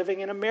we are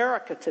living in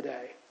America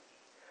today,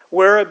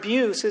 where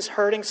abuse is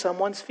hurting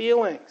someone's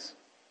feelings.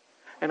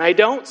 And I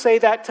don't say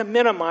that to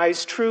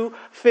minimize true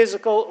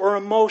physical or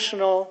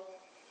emotional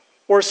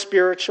or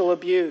spiritual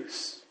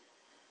abuse.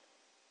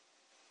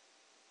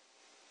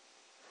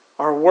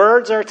 Our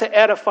words are to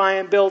edify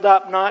and build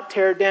up, not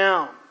tear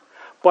down.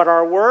 But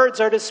our words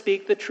are to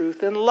speak the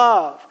truth in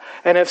love.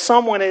 And if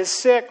someone is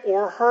sick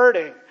or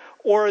hurting,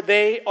 or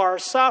they are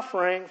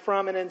suffering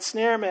from an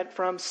ensnarement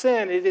from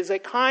sin, it is a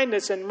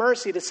kindness and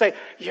mercy to say,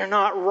 you're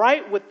not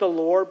right with the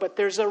Lord, but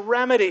there's a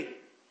remedy.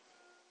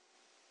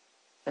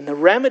 And the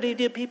remedy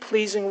to be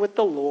pleasing with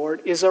the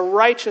Lord is a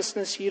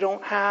righteousness you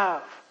don't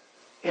have.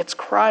 It's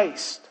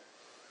Christ.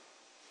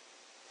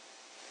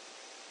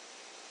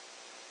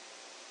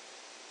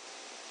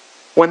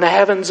 When the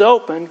heavens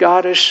open,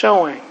 God is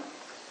showing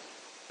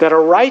that a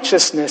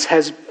righteousness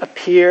has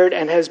appeared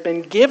and has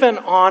been given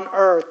on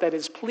earth that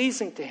is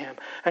pleasing to him.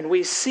 And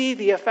we see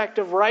the effect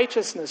of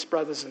righteousness,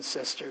 brothers and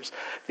sisters.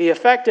 The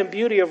effect and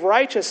beauty of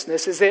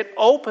righteousness is it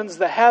opens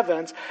the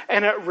heavens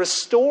and it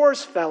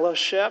restores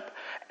fellowship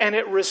and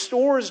it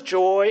restores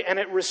joy and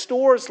it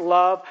restores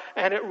love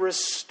and it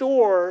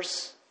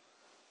restores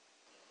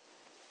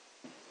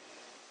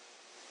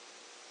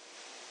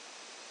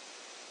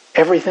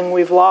everything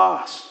we've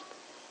lost.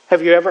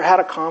 Have you ever had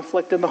a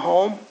conflict in the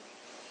home?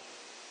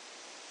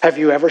 Have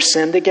you ever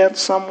sinned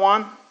against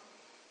someone?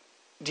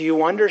 Do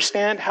you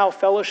understand how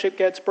fellowship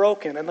gets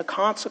broken and the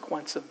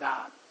consequence of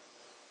that?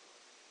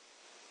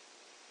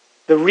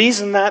 The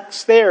reason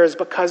that's there is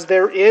because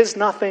there is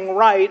nothing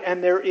right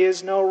and there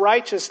is no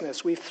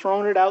righteousness. We've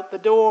thrown it out the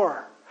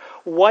door.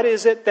 What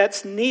is it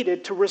that's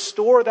needed to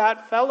restore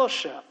that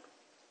fellowship?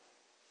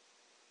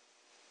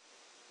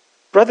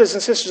 Brothers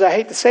and sisters, I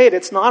hate to say it,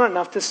 it's not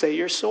enough to say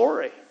you're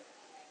sorry.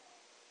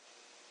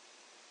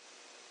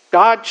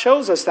 God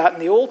shows us that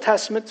in the Old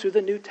Testament through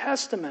the New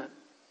Testament.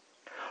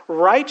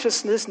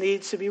 Righteousness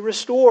needs to be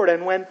restored.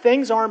 And when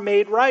things are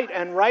made right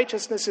and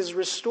righteousness is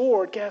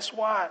restored, guess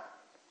what?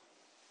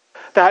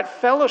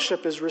 That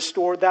fellowship is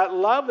restored, that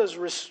love is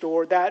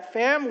restored, that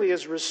family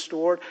is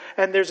restored,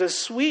 and there's a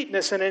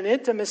sweetness and an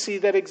intimacy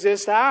that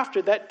exists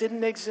after that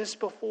didn't exist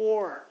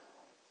before.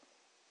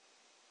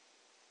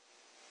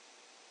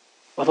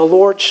 Well, the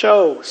Lord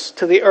shows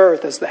to the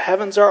earth as the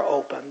heavens are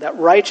opened that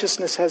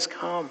righteousness has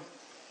come.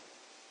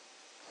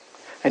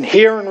 And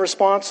here, in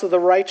response to the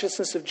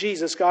righteousness of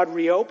Jesus, God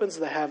reopens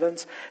the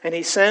heavens and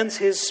he sends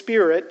his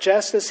Spirit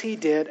just as he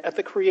did at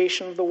the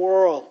creation of the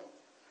world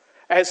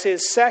as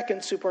his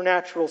second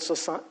supernatural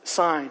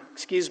sign,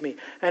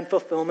 and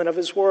fulfillment of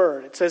his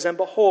word. It says, and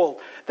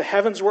behold, the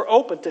heavens were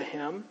opened to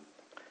him,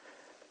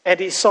 and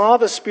he saw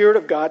the Spirit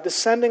of God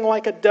descending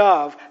like a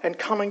dove and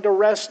coming to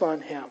rest on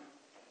him.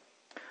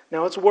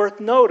 Now it's worth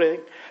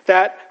noting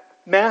that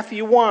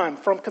Matthew 1,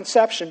 from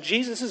conception,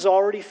 Jesus is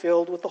already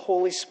filled with the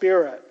Holy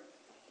Spirit.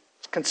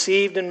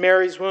 Conceived in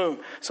Mary's womb.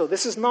 So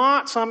this is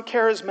not some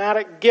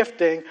charismatic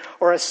gifting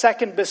or a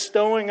second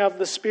bestowing of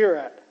the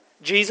Spirit.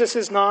 Jesus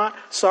is not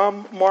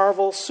some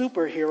Marvel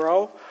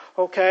superhero,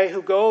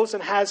 who goes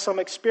and has some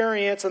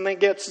experience and then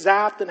gets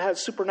zapped and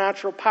has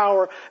supernatural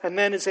power and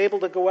then is able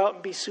to go out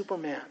and be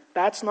Superman.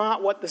 That's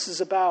not what this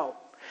is about.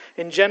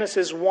 In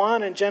Genesis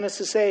 1 and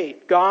Genesis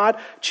 8, God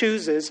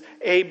chooses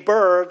a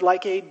bird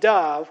like a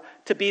dove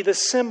to be the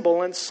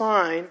symbol and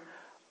sign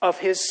of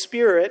His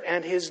Spirit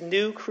and His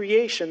new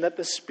creation that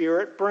the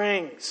Spirit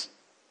brings.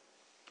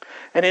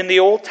 And in the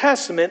Old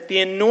Testament, the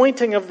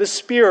anointing of the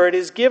Spirit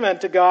is given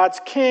to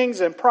God's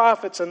kings and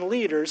prophets and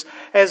leaders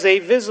as a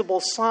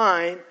visible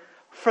sign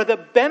for the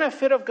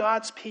benefit of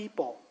God's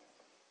people.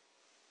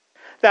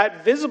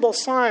 That visible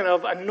sign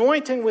of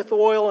anointing with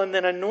oil and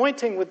then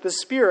anointing with the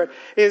Spirit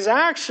is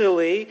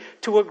actually,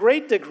 to a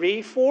great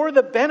degree, for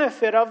the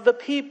benefit of the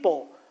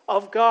people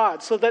of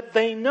God, so that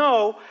they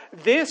know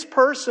this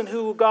person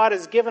who God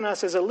has given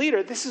us as a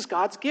leader, this is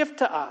God's gift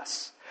to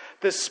us.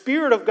 The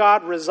Spirit of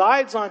God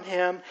resides on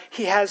him.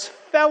 He has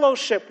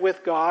fellowship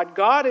with God.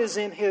 God is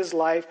in his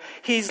life.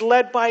 He's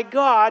led by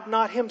God,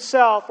 not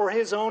himself or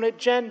his own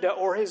agenda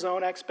or his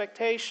own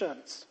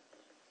expectations.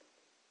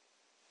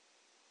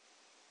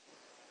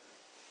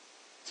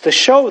 To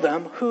show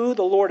them who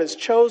the Lord has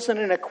chosen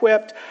and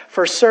equipped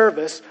for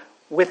service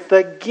with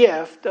the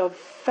gift of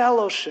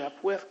fellowship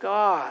with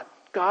God.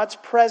 God's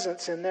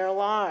presence in their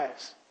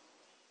lives.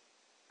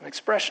 An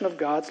expression of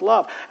God's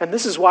love. And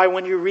this is why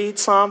when you read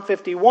Psalm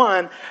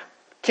 51,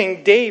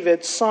 King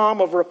David's psalm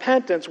of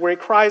repentance, where he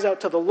cries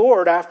out to the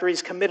Lord after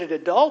he's committed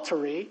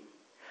adultery,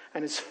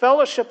 and his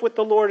fellowship with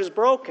the Lord is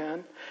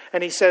broken,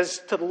 and he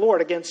says to the Lord,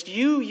 against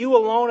you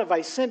alone have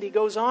I sinned. He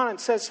goes on and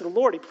says to the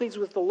Lord, he pleads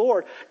with the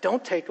Lord,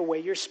 don't take away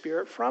your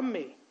Spirit from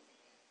me.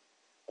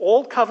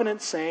 Old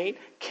covenant saint,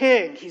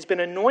 king, he's been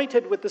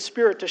anointed with the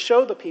Spirit to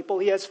show the people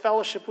he has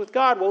fellowship with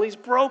God. Well, he's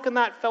broken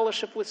that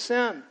fellowship with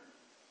sin.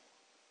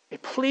 He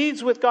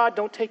pleads with God,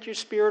 don't take your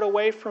Spirit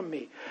away from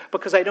me,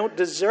 because I don't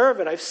deserve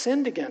it. I've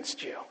sinned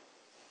against you.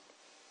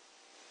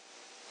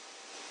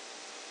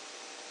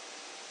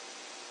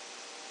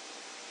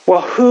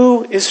 Well,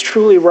 who is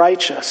truly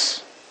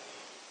righteous?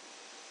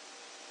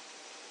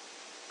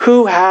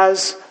 Who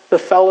has the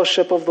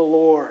fellowship of the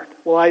Lord?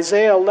 Well,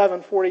 Isaiah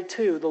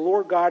 11:42, the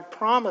Lord God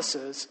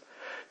promises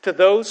to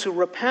those who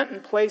repent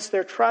and place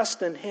their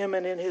trust in Him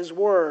and in His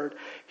Word,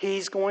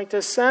 He's going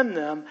to send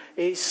them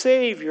a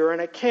Savior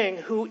and a King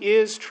who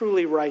is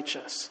truly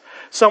righteous.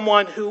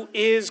 Someone who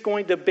is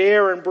going to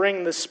bear and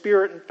bring the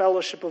Spirit and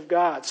fellowship of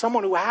God.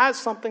 Someone who has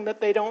something that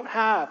they don't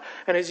have.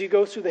 And as you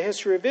go through the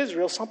history of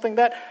Israel, something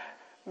that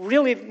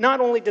really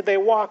not only did they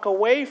walk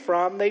away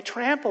from, they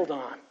trampled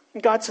on.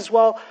 And God says,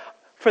 well,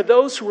 for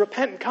those who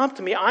repent and come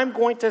to me, I'm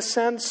going to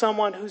send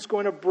someone who's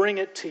going to bring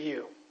it to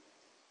you.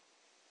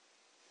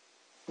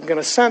 I'm going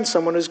to send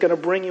someone who's going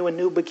to bring you a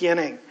new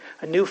beginning,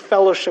 a new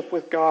fellowship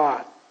with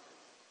God.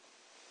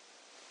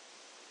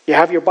 You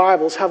have your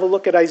Bibles, have a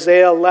look at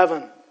Isaiah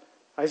 11.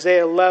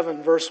 Isaiah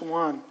 11, verse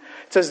 1.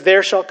 It says,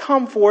 there shall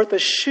come forth a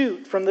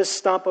shoot from the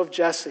stump of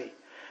Jesse,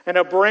 and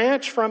a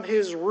branch from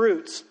his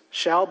roots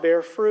shall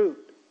bear fruit.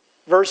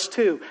 Verse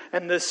 2,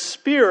 and the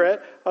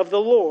Spirit of the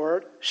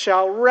Lord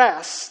shall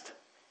rest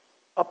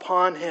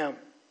upon him.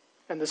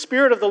 And the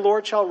Spirit of the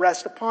Lord shall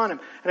rest upon him.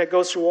 And it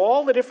goes through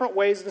all the different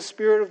ways the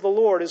Spirit of the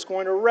Lord is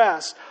going to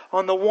rest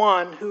on the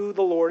one who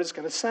the Lord is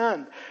going to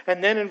send.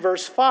 And then in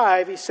verse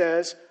 5 he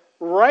says,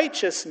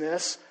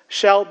 righteousness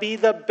shall be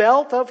the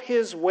belt of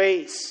his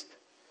waist,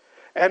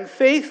 and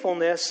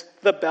faithfulness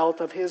the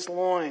belt of his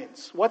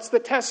loins. What's the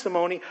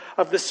testimony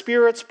of the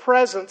Spirit's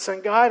presence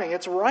and guiding?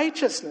 It's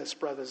righteousness,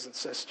 brothers and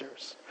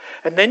sisters.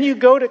 And then you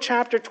go to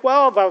chapter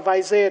 12 of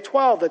Isaiah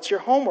 12, that's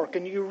your homework,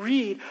 and you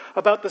read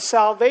about the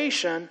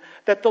salvation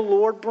that the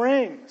Lord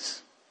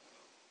brings.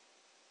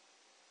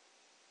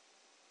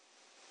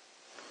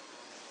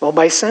 Well,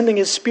 by sending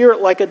His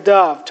Spirit like a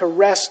dove to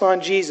rest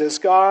on Jesus,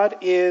 God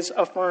is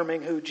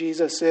affirming who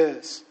Jesus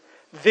is.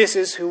 This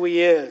is who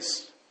He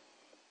is.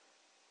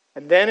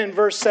 And then in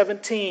verse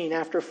 17,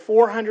 after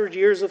 400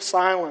 years of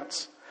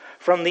silence,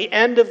 from the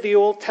end of the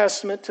Old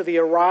Testament to the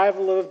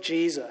arrival of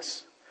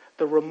Jesus,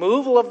 the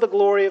removal of the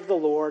glory of the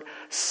Lord,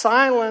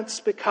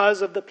 silence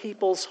because of the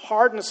people's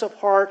hardness of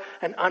heart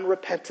and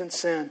unrepentant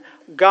sin.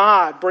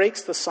 God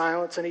breaks the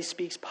silence and He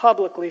speaks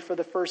publicly for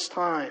the first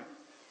time.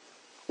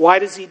 Why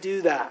does He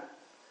do that?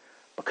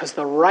 Because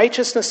the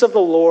righteousness of the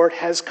Lord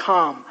has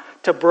come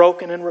to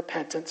broken and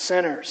repentant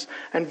sinners.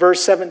 And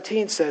verse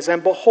 17 says,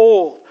 and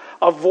behold,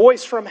 a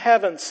voice from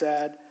heaven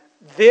said,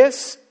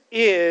 this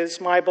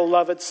is my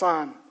beloved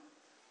Son,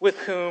 with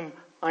whom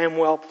I am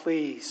well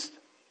pleased.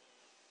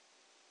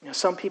 You know,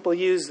 some people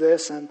use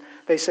this and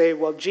they say,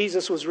 well,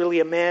 Jesus was really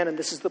a man and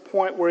this is the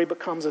point where He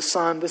becomes a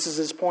son. This is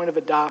His point of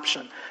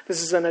adoption.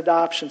 This is an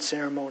adoption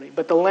ceremony.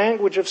 But the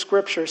language of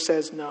Scripture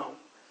says no.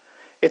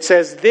 It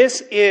says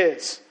this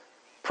is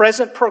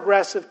present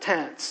progressive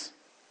tense.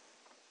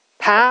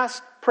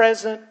 Past,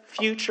 present,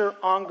 future,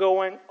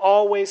 ongoing,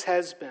 always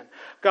has been.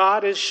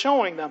 God is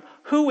showing them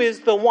who is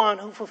the one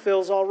who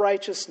fulfills all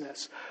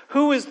righteousness.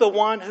 Who is the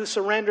one who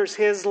surrenders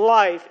his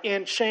life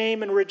in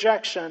shame and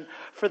rejection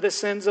for the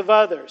sins of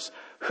others.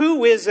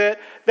 Who is it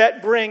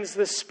that brings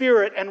the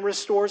Spirit and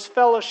restores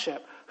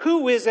fellowship?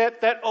 Who is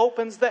it that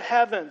opens the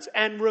heavens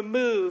and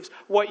removes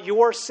what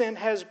your sin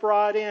has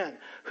brought in?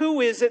 Who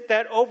is it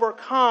that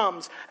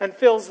overcomes and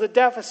fills the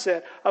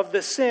deficit of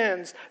the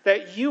sins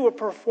that you have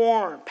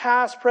performed,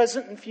 past,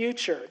 present, and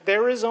future?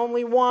 There is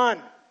only one.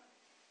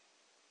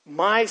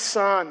 My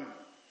Son,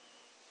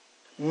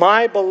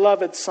 my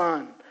beloved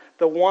Son,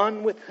 the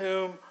one with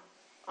whom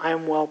I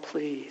am well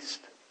pleased.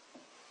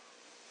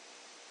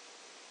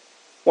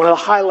 One of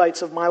the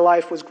highlights of my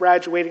life was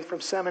graduating from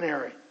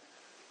seminary.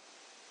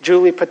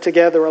 Julie put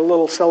together a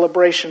little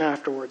celebration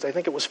afterwards. I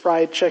think it was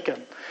fried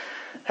chicken.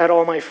 Had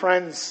all my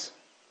friends.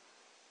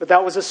 But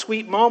that was a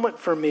sweet moment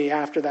for me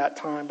after that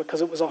time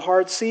because it was a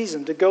hard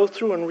season to go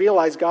through and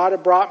realize God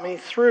had brought me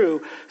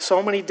through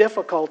so many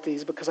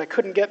difficulties because I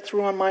couldn't get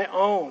through on my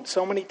own.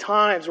 So many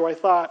times where I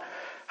thought,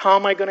 how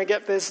am I going to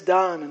get this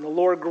done? And the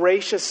Lord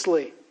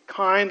graciously,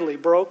 kindly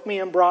broke me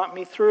and brought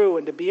me through.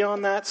 And to be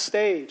on that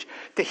stage,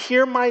 to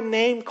hear my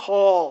name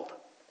called,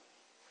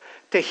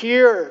 to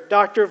hear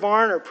Dr.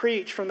 Varner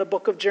preach from the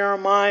book of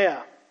Jeremiah,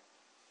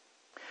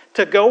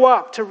 to go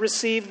up to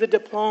receive the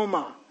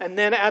diploma, and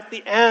then at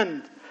the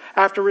end,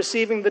 after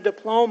receiving the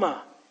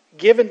diploma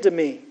given to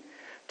me,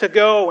 to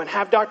go and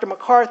have Dr.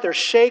 MacArthur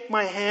shake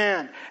my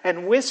hand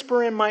and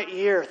whisper in my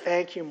ear,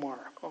 "Thank you,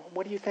 Mark." Oh,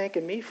 what are you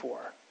thanking me for?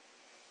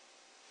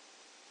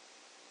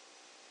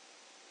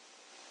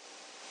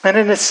 And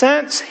in a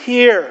sense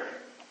here,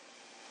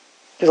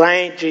 because I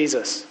ain't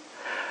Jesus,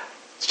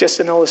 it's just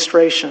an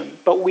illustration.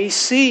 But we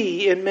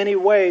see in many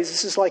ways,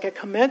 this is like a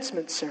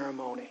commencement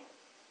ceremony,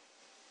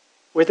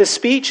 where the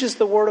speech is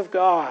the Word of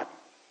God.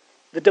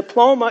 The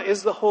diploma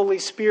is the Holy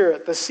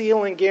Spirit, the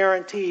seal and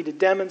guarantee to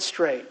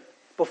demonstrate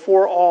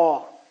before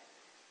all.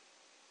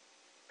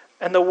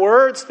 And the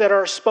words that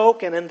are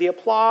spoken and the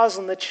applause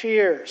and the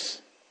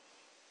cheers,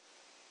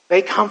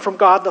 they come from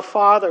God the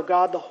Father,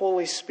 God the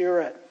Holy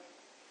Spirit.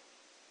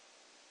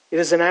 It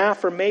is an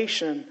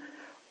affirmation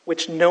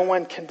which no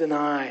one can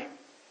deny.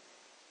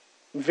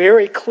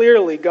 Very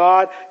clearly,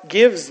 God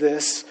gives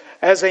this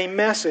as a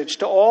message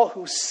to all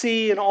who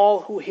see and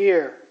all who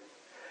hear.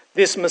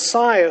 This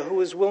Messiah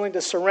who is willing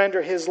to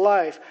surrender his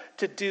life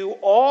to do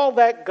all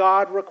that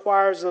God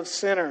requires of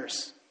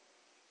sinners,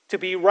 to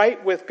be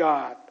right with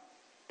God,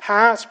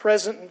 past,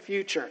 present, and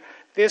future.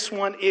 This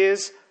one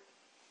is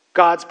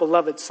God's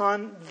beloved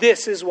Son.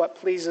 This is what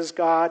pleases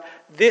God.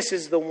 This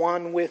is the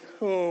one with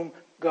whom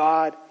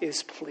God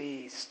is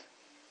pleased.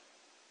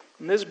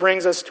 And this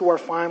brings us to our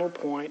final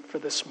point for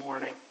this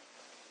morning.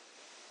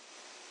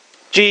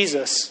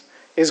 Jesus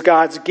is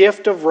God's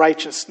gift of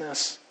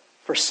righteousness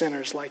for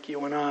sinners like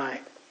you and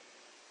I.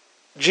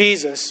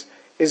 Jesus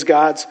is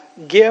God's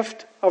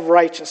gift of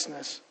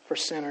righteousness for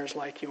sinners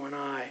like you and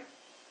I.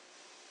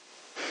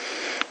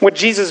 What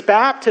Jesus'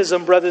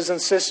 baptism, brothers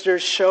and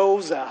sisters,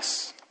 shows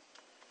us,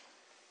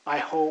 I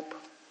hope,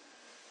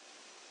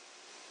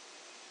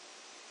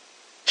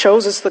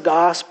 shows us the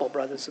gospel,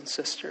 brothers and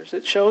sisters.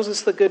 It shows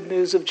us the good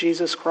news of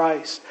Jesus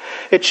Christ.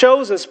 It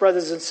shows us,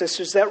 brothers and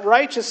sisters, that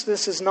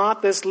righteousness is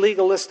not this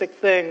legalistic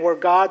thing where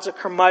God's a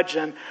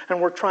curmudgeon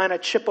and we're trying to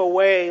chip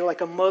away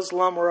like a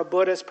Muslim or a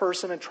Buddhist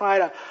person and try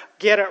to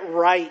get it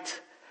right.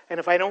 And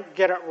if I don't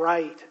get it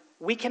right,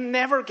 we can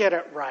never get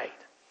it right.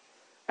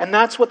 And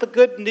that's what the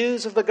good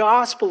news of the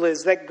gospel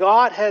is, that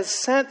God has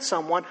sent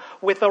someone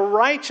with a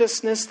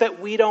righteousness that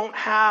we don't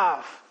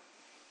have.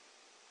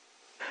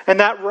 And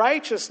that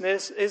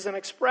righteousness is an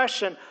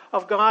expression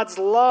of God's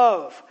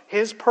love,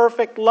 His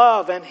perfect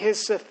love and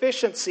His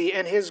sufficiency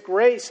and His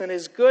grace and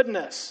His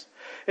goodness.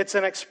 It's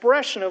an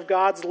expression of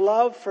God's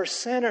love for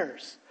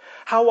sinners.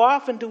 How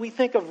often do we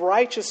think of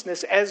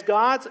righteousness as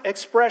God's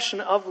expression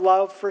of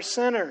love for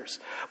sinners?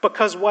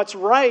 Because what's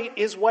right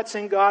is what's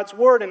in God's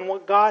Word, and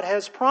what God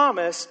has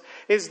promised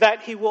is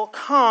that He will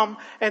come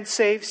and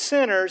save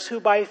sinners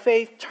who by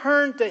faith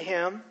turn to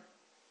Him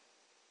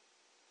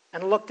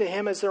and look to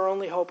Him as their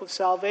only hope of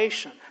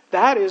salvation.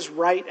 That is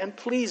right and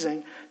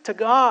pleasing to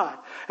God.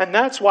 And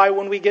that's why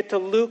when we get to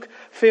Luke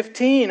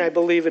 15, I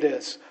believe it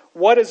is,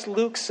 what does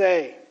Luke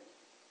say?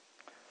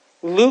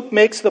 Luke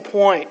makes the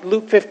point,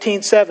 Luke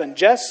 15:7,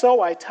 "Just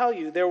so I tell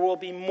you, there will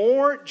be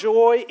more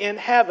joy in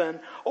heaven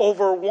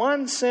over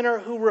one sinner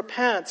who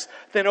repents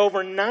than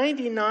over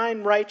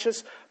 99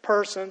 righteous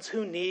persons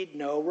who need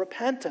no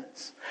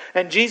repentance."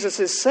 And Jesus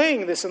is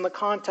saying this in the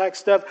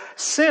context of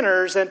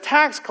sinners and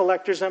tax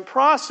collectors and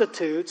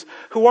prostitutes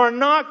who are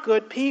not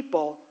good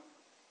people,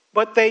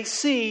 but they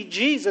see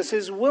Jesus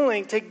is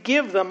willing to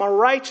give them a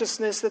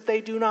righteousness that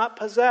they do not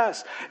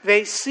possess.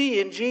 They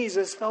see in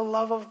Jesus the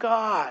love of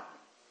God.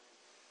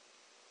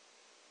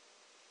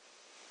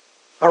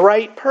 A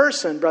right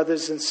person,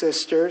 brothers and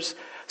sisters,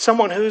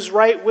 someone who's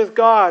right with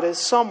God, is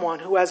someone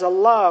who has a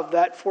love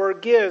that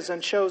forgives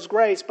and shows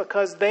grace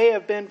because they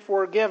have been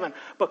forgiven,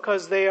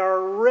 because they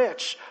are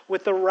rich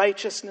with the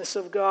righteousness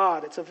of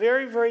God. It's a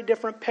very, very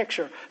different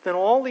picture than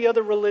all the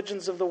other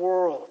religions of the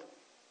world.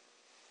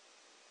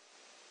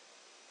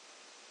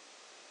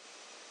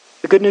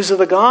 The good news of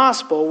the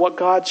gospel, what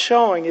God's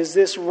showing is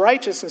this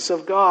righteousness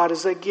of God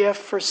is a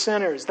gift for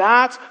sinners.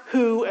 That's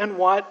who and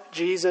what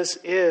Jesus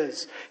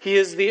is. He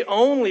is the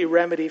only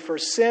remedy for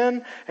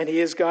sin, and He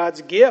is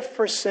God's gift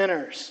for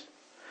sinners.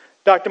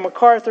 Dr.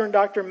 MacArthur and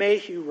Dr.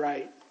 Mayhew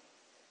write,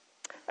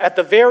 at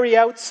the very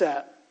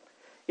outset,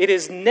 it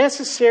is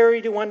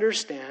necessary to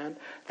understand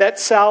that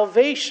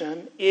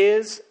salvation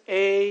is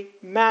a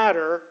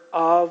matter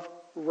of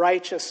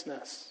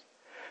righteousness.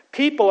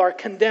 People are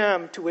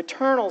condemned to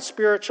eternal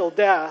spiritual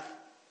death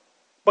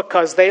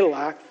because they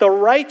lack the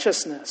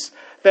righteousness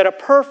that a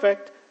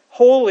perfect,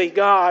 holy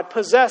God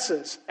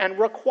possesses and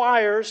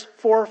requires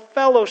for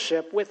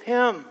fellowship with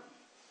Him.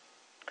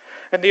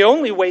 And the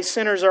only way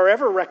sinners are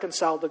ever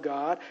reconciled to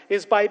God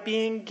is by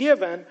being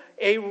given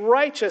a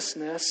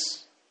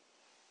righteousness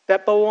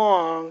that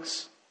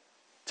belongs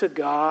to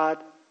God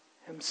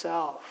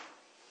Himself.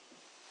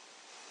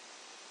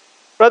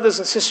 Brothers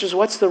and sisters,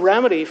 what's the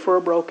remedy for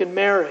a broken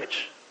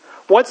marriage?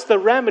 What's the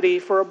remedy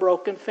for a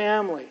broken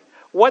family?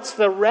 What's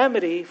the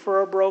remedy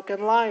for a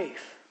broken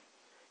life?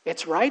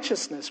 It's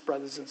righteousness,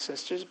 brothers and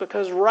sisters,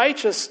 because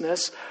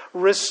righteousness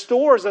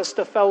restores us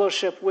to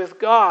fellowship with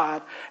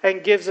God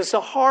and gives us a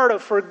heart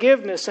of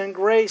forgiveness and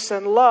grace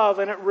and love,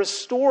 and it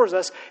restores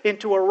us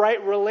into a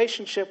right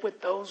relationship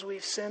with those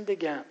we've sinned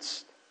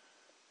against.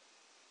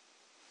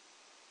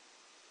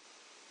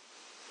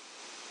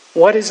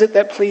 What is it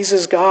that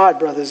pleases God,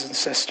 brothers and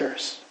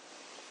sisters?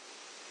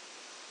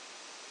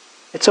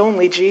 It's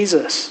only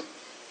Jesus.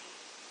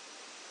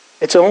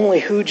 It's only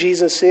who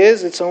Jesus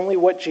is. It's only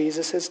what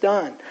Jesus has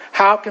done.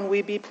 How can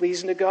we be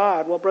pleasing to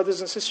God? Well,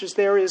 brothers and sisters,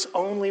 there is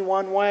only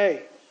one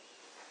way.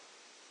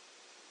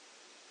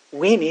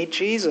 We need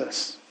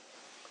Jesus.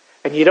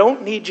 And you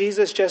don't need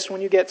Jesus just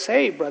when you get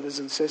saved, brothers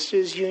and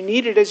sisters. You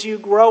need it as you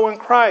grow in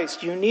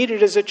Christ. You need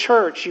it as a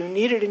church. You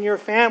need it in your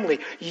family.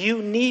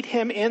 You need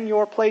Him in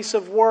your place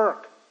of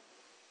work.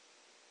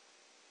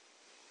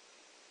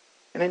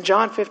 And in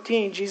John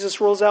 15, Jesus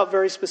rules out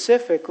very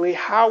specifically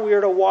how we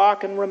are to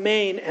walk and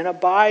remain and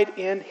abide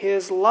in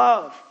His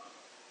love.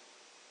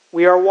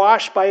 We are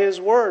washed by His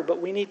word, but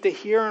we need to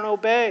hear and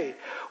obey.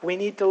 We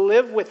need to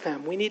live with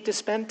Him. We need to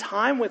spend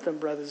time with Him,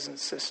 brothers and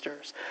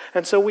sisters.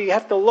 And so we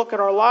have to look at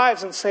our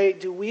lives and say,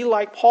 do we,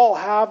 like Paul,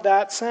 have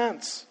that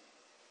sense?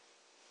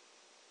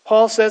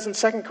 Paul says in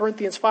 2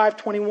 Corinthians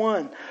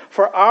 5:21,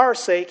 for our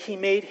sake He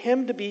made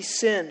Him to be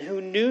sin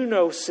who knew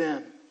no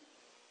sin,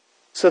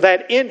 so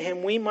that in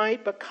Him we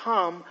might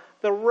become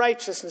the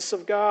righteousness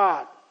of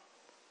God.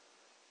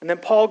 And then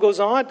Paul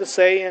goes on to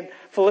say in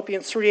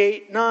Philippians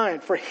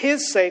 3:8-9, for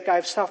His sake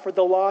I've suffered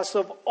the loss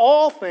of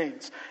all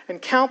things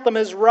and count them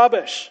as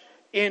rubbish,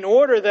 in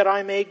order that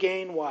I may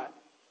gain what?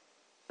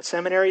 A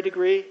seminary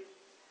degree?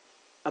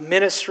 A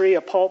ministry,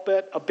 a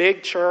pulpit, a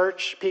big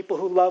church, people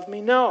who love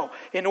me? No.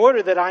 In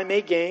order that I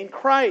may gain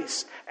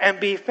Christ and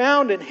be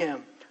found in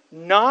Him,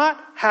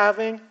 not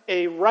having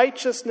a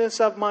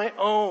righteousness of my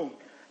own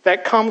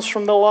that comes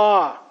from the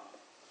law,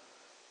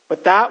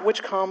 but that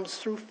which comes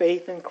through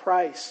faith in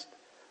Christ,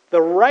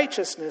 the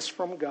righteousness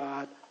from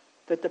God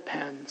that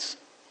depends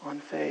on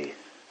faith.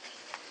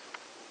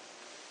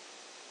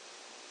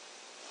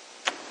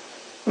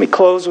 Let me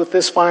close with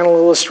this final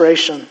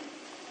illustration.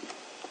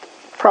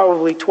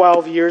 Probably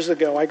 12 years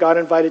ago, I got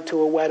invited to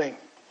a wedding.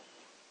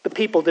 The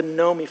people didn't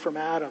know me from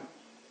Adam.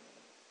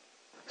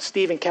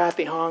 Steve and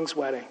Kathy Hong's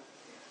wedding.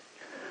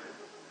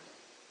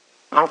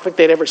 I don't think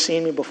they'd ever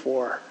seen me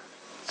before.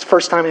 It's the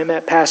first time I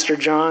met Pastor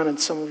John and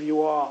some of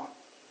you all.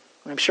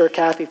 And I'm sure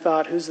Kathy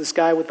thought, who's this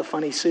guy with the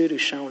funny suit who's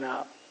shown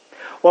up?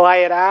 Well, I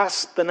had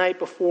asked the night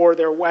before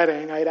their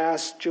wedding, I'd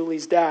asked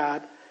Julie's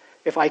dad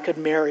if I could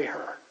marry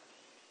her.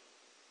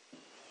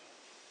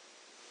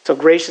 So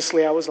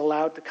graciously, I was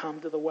allowed to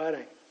come to the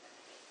wedding.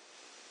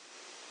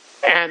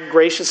 And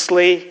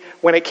graciously,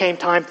 when it came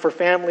time for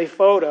family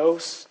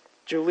photos,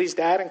 Julie's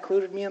dad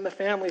included me in the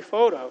family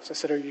photos. I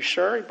said, are you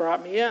sure? He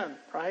brought me in,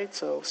 right?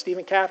 So Steve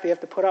and Kathy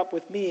have to put up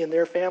with me in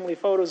their family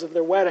photos of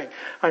their wedding.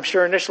 I'm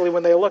sure initially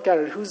when they look at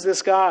it, who's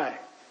this guy?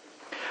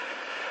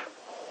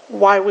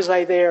 Why was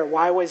I there?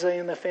 Why was I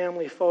in the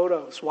family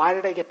photos? Why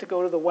did I get to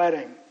go to the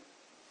wedding?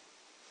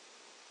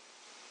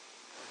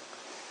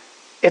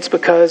 It's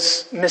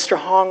because Mr.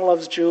 Hong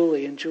loves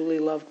Julie and Julie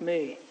loved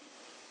me.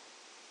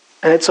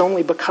 And it's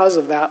only because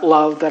of that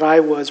love that I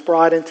was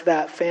brought into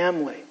that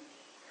family.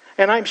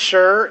 And I'm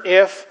sure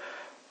if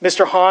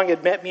Mr. Hong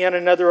had met me on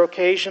another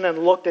occasion and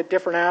looked at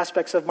different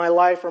aspects of my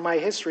life or my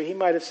history, he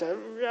might have said,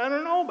 I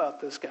don't know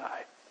about this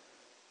guy.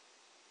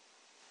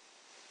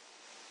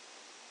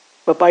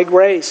 But by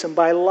grace and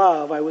by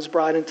love, I was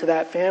brought into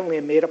that family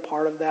and made a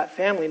part of that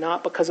family,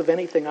 not because of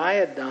anything I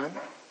had done.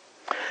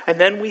 And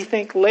then we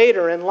think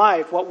later in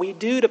life what we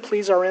do to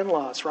please our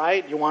in-laws,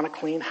 right? You want a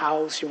clean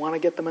house, you want to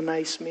get them a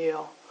nice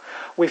meal.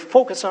 We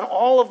focus on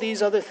all of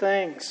these other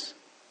things.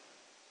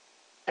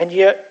 And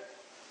yet,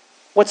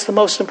 what's the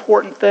most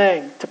important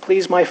thing? To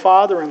please my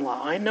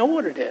father-in-law. I know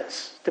what it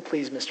is to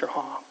please Mr.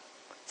 Hong.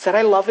 It's that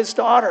I love his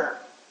daughter.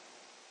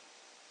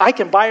 I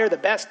can buy her the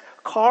best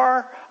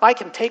car. I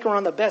can take her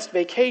on the best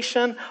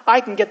vacation.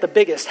 I can get the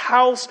biggest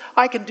house.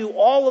 I can do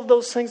all of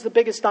those things, the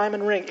biggest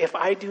diamond ring. If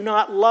I do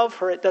not love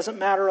her, it doesn't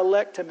matter a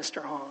lick to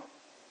Mr. Hong.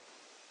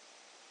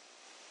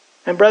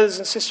 And brothers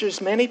and sisters,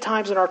 many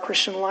times in our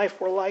Christian life,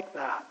 we're like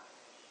that.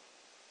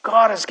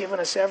 God has given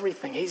us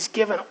everything. He's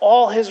given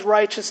all His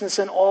righteousness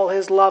and all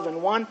His love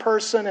in one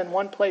person and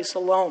one place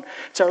alone.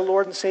 It's our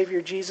Lord and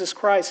Savior Jesus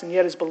Christ. And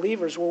yet as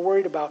believers, we're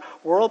worried about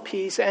world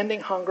peace,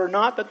 ending hunger.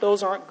 Not that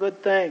those aren't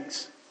good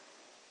things.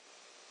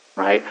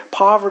 Right?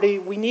 Poverty,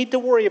 we need to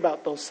worry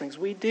about those things.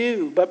 We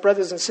do. But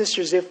brothers and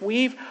sisters, if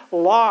we've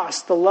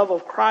lost the love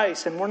of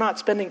Christ and we're not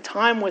spending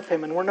time with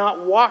Him and we're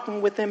not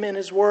walking with Him in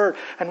His Word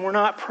and we're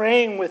not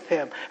praying with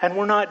Him and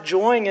we're not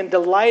joying and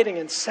delighting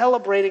and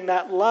celebrating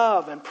that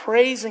love and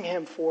praising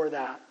Him for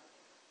that.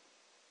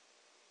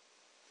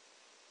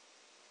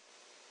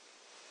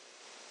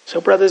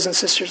 So brothers and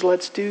sisters,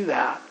 let's do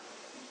that.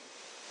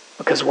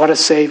 Because what a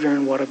Savior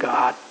and what a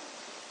God.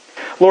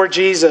 Lord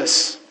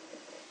Jesus,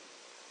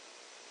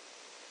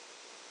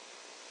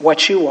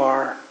 what you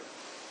are,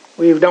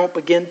 we don't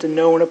begin to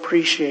know and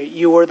appreciate.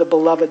 You are the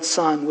beloved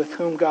Son with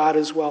whom God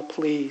is well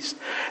pleased.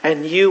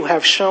 And you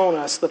have shown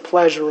us the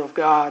pleasure of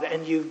God,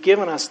 and you've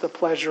given us the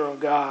pleasure of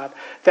God,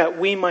 that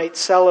we might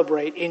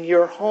celebrate in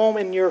your home,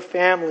 in your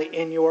family,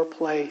 in your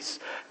place.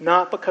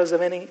 Not because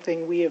of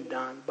anything we have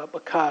done, but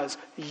because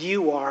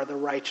you are the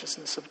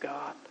righteousness of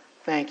God.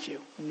 Thank you.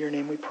 In your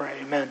name we pray.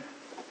 Amen.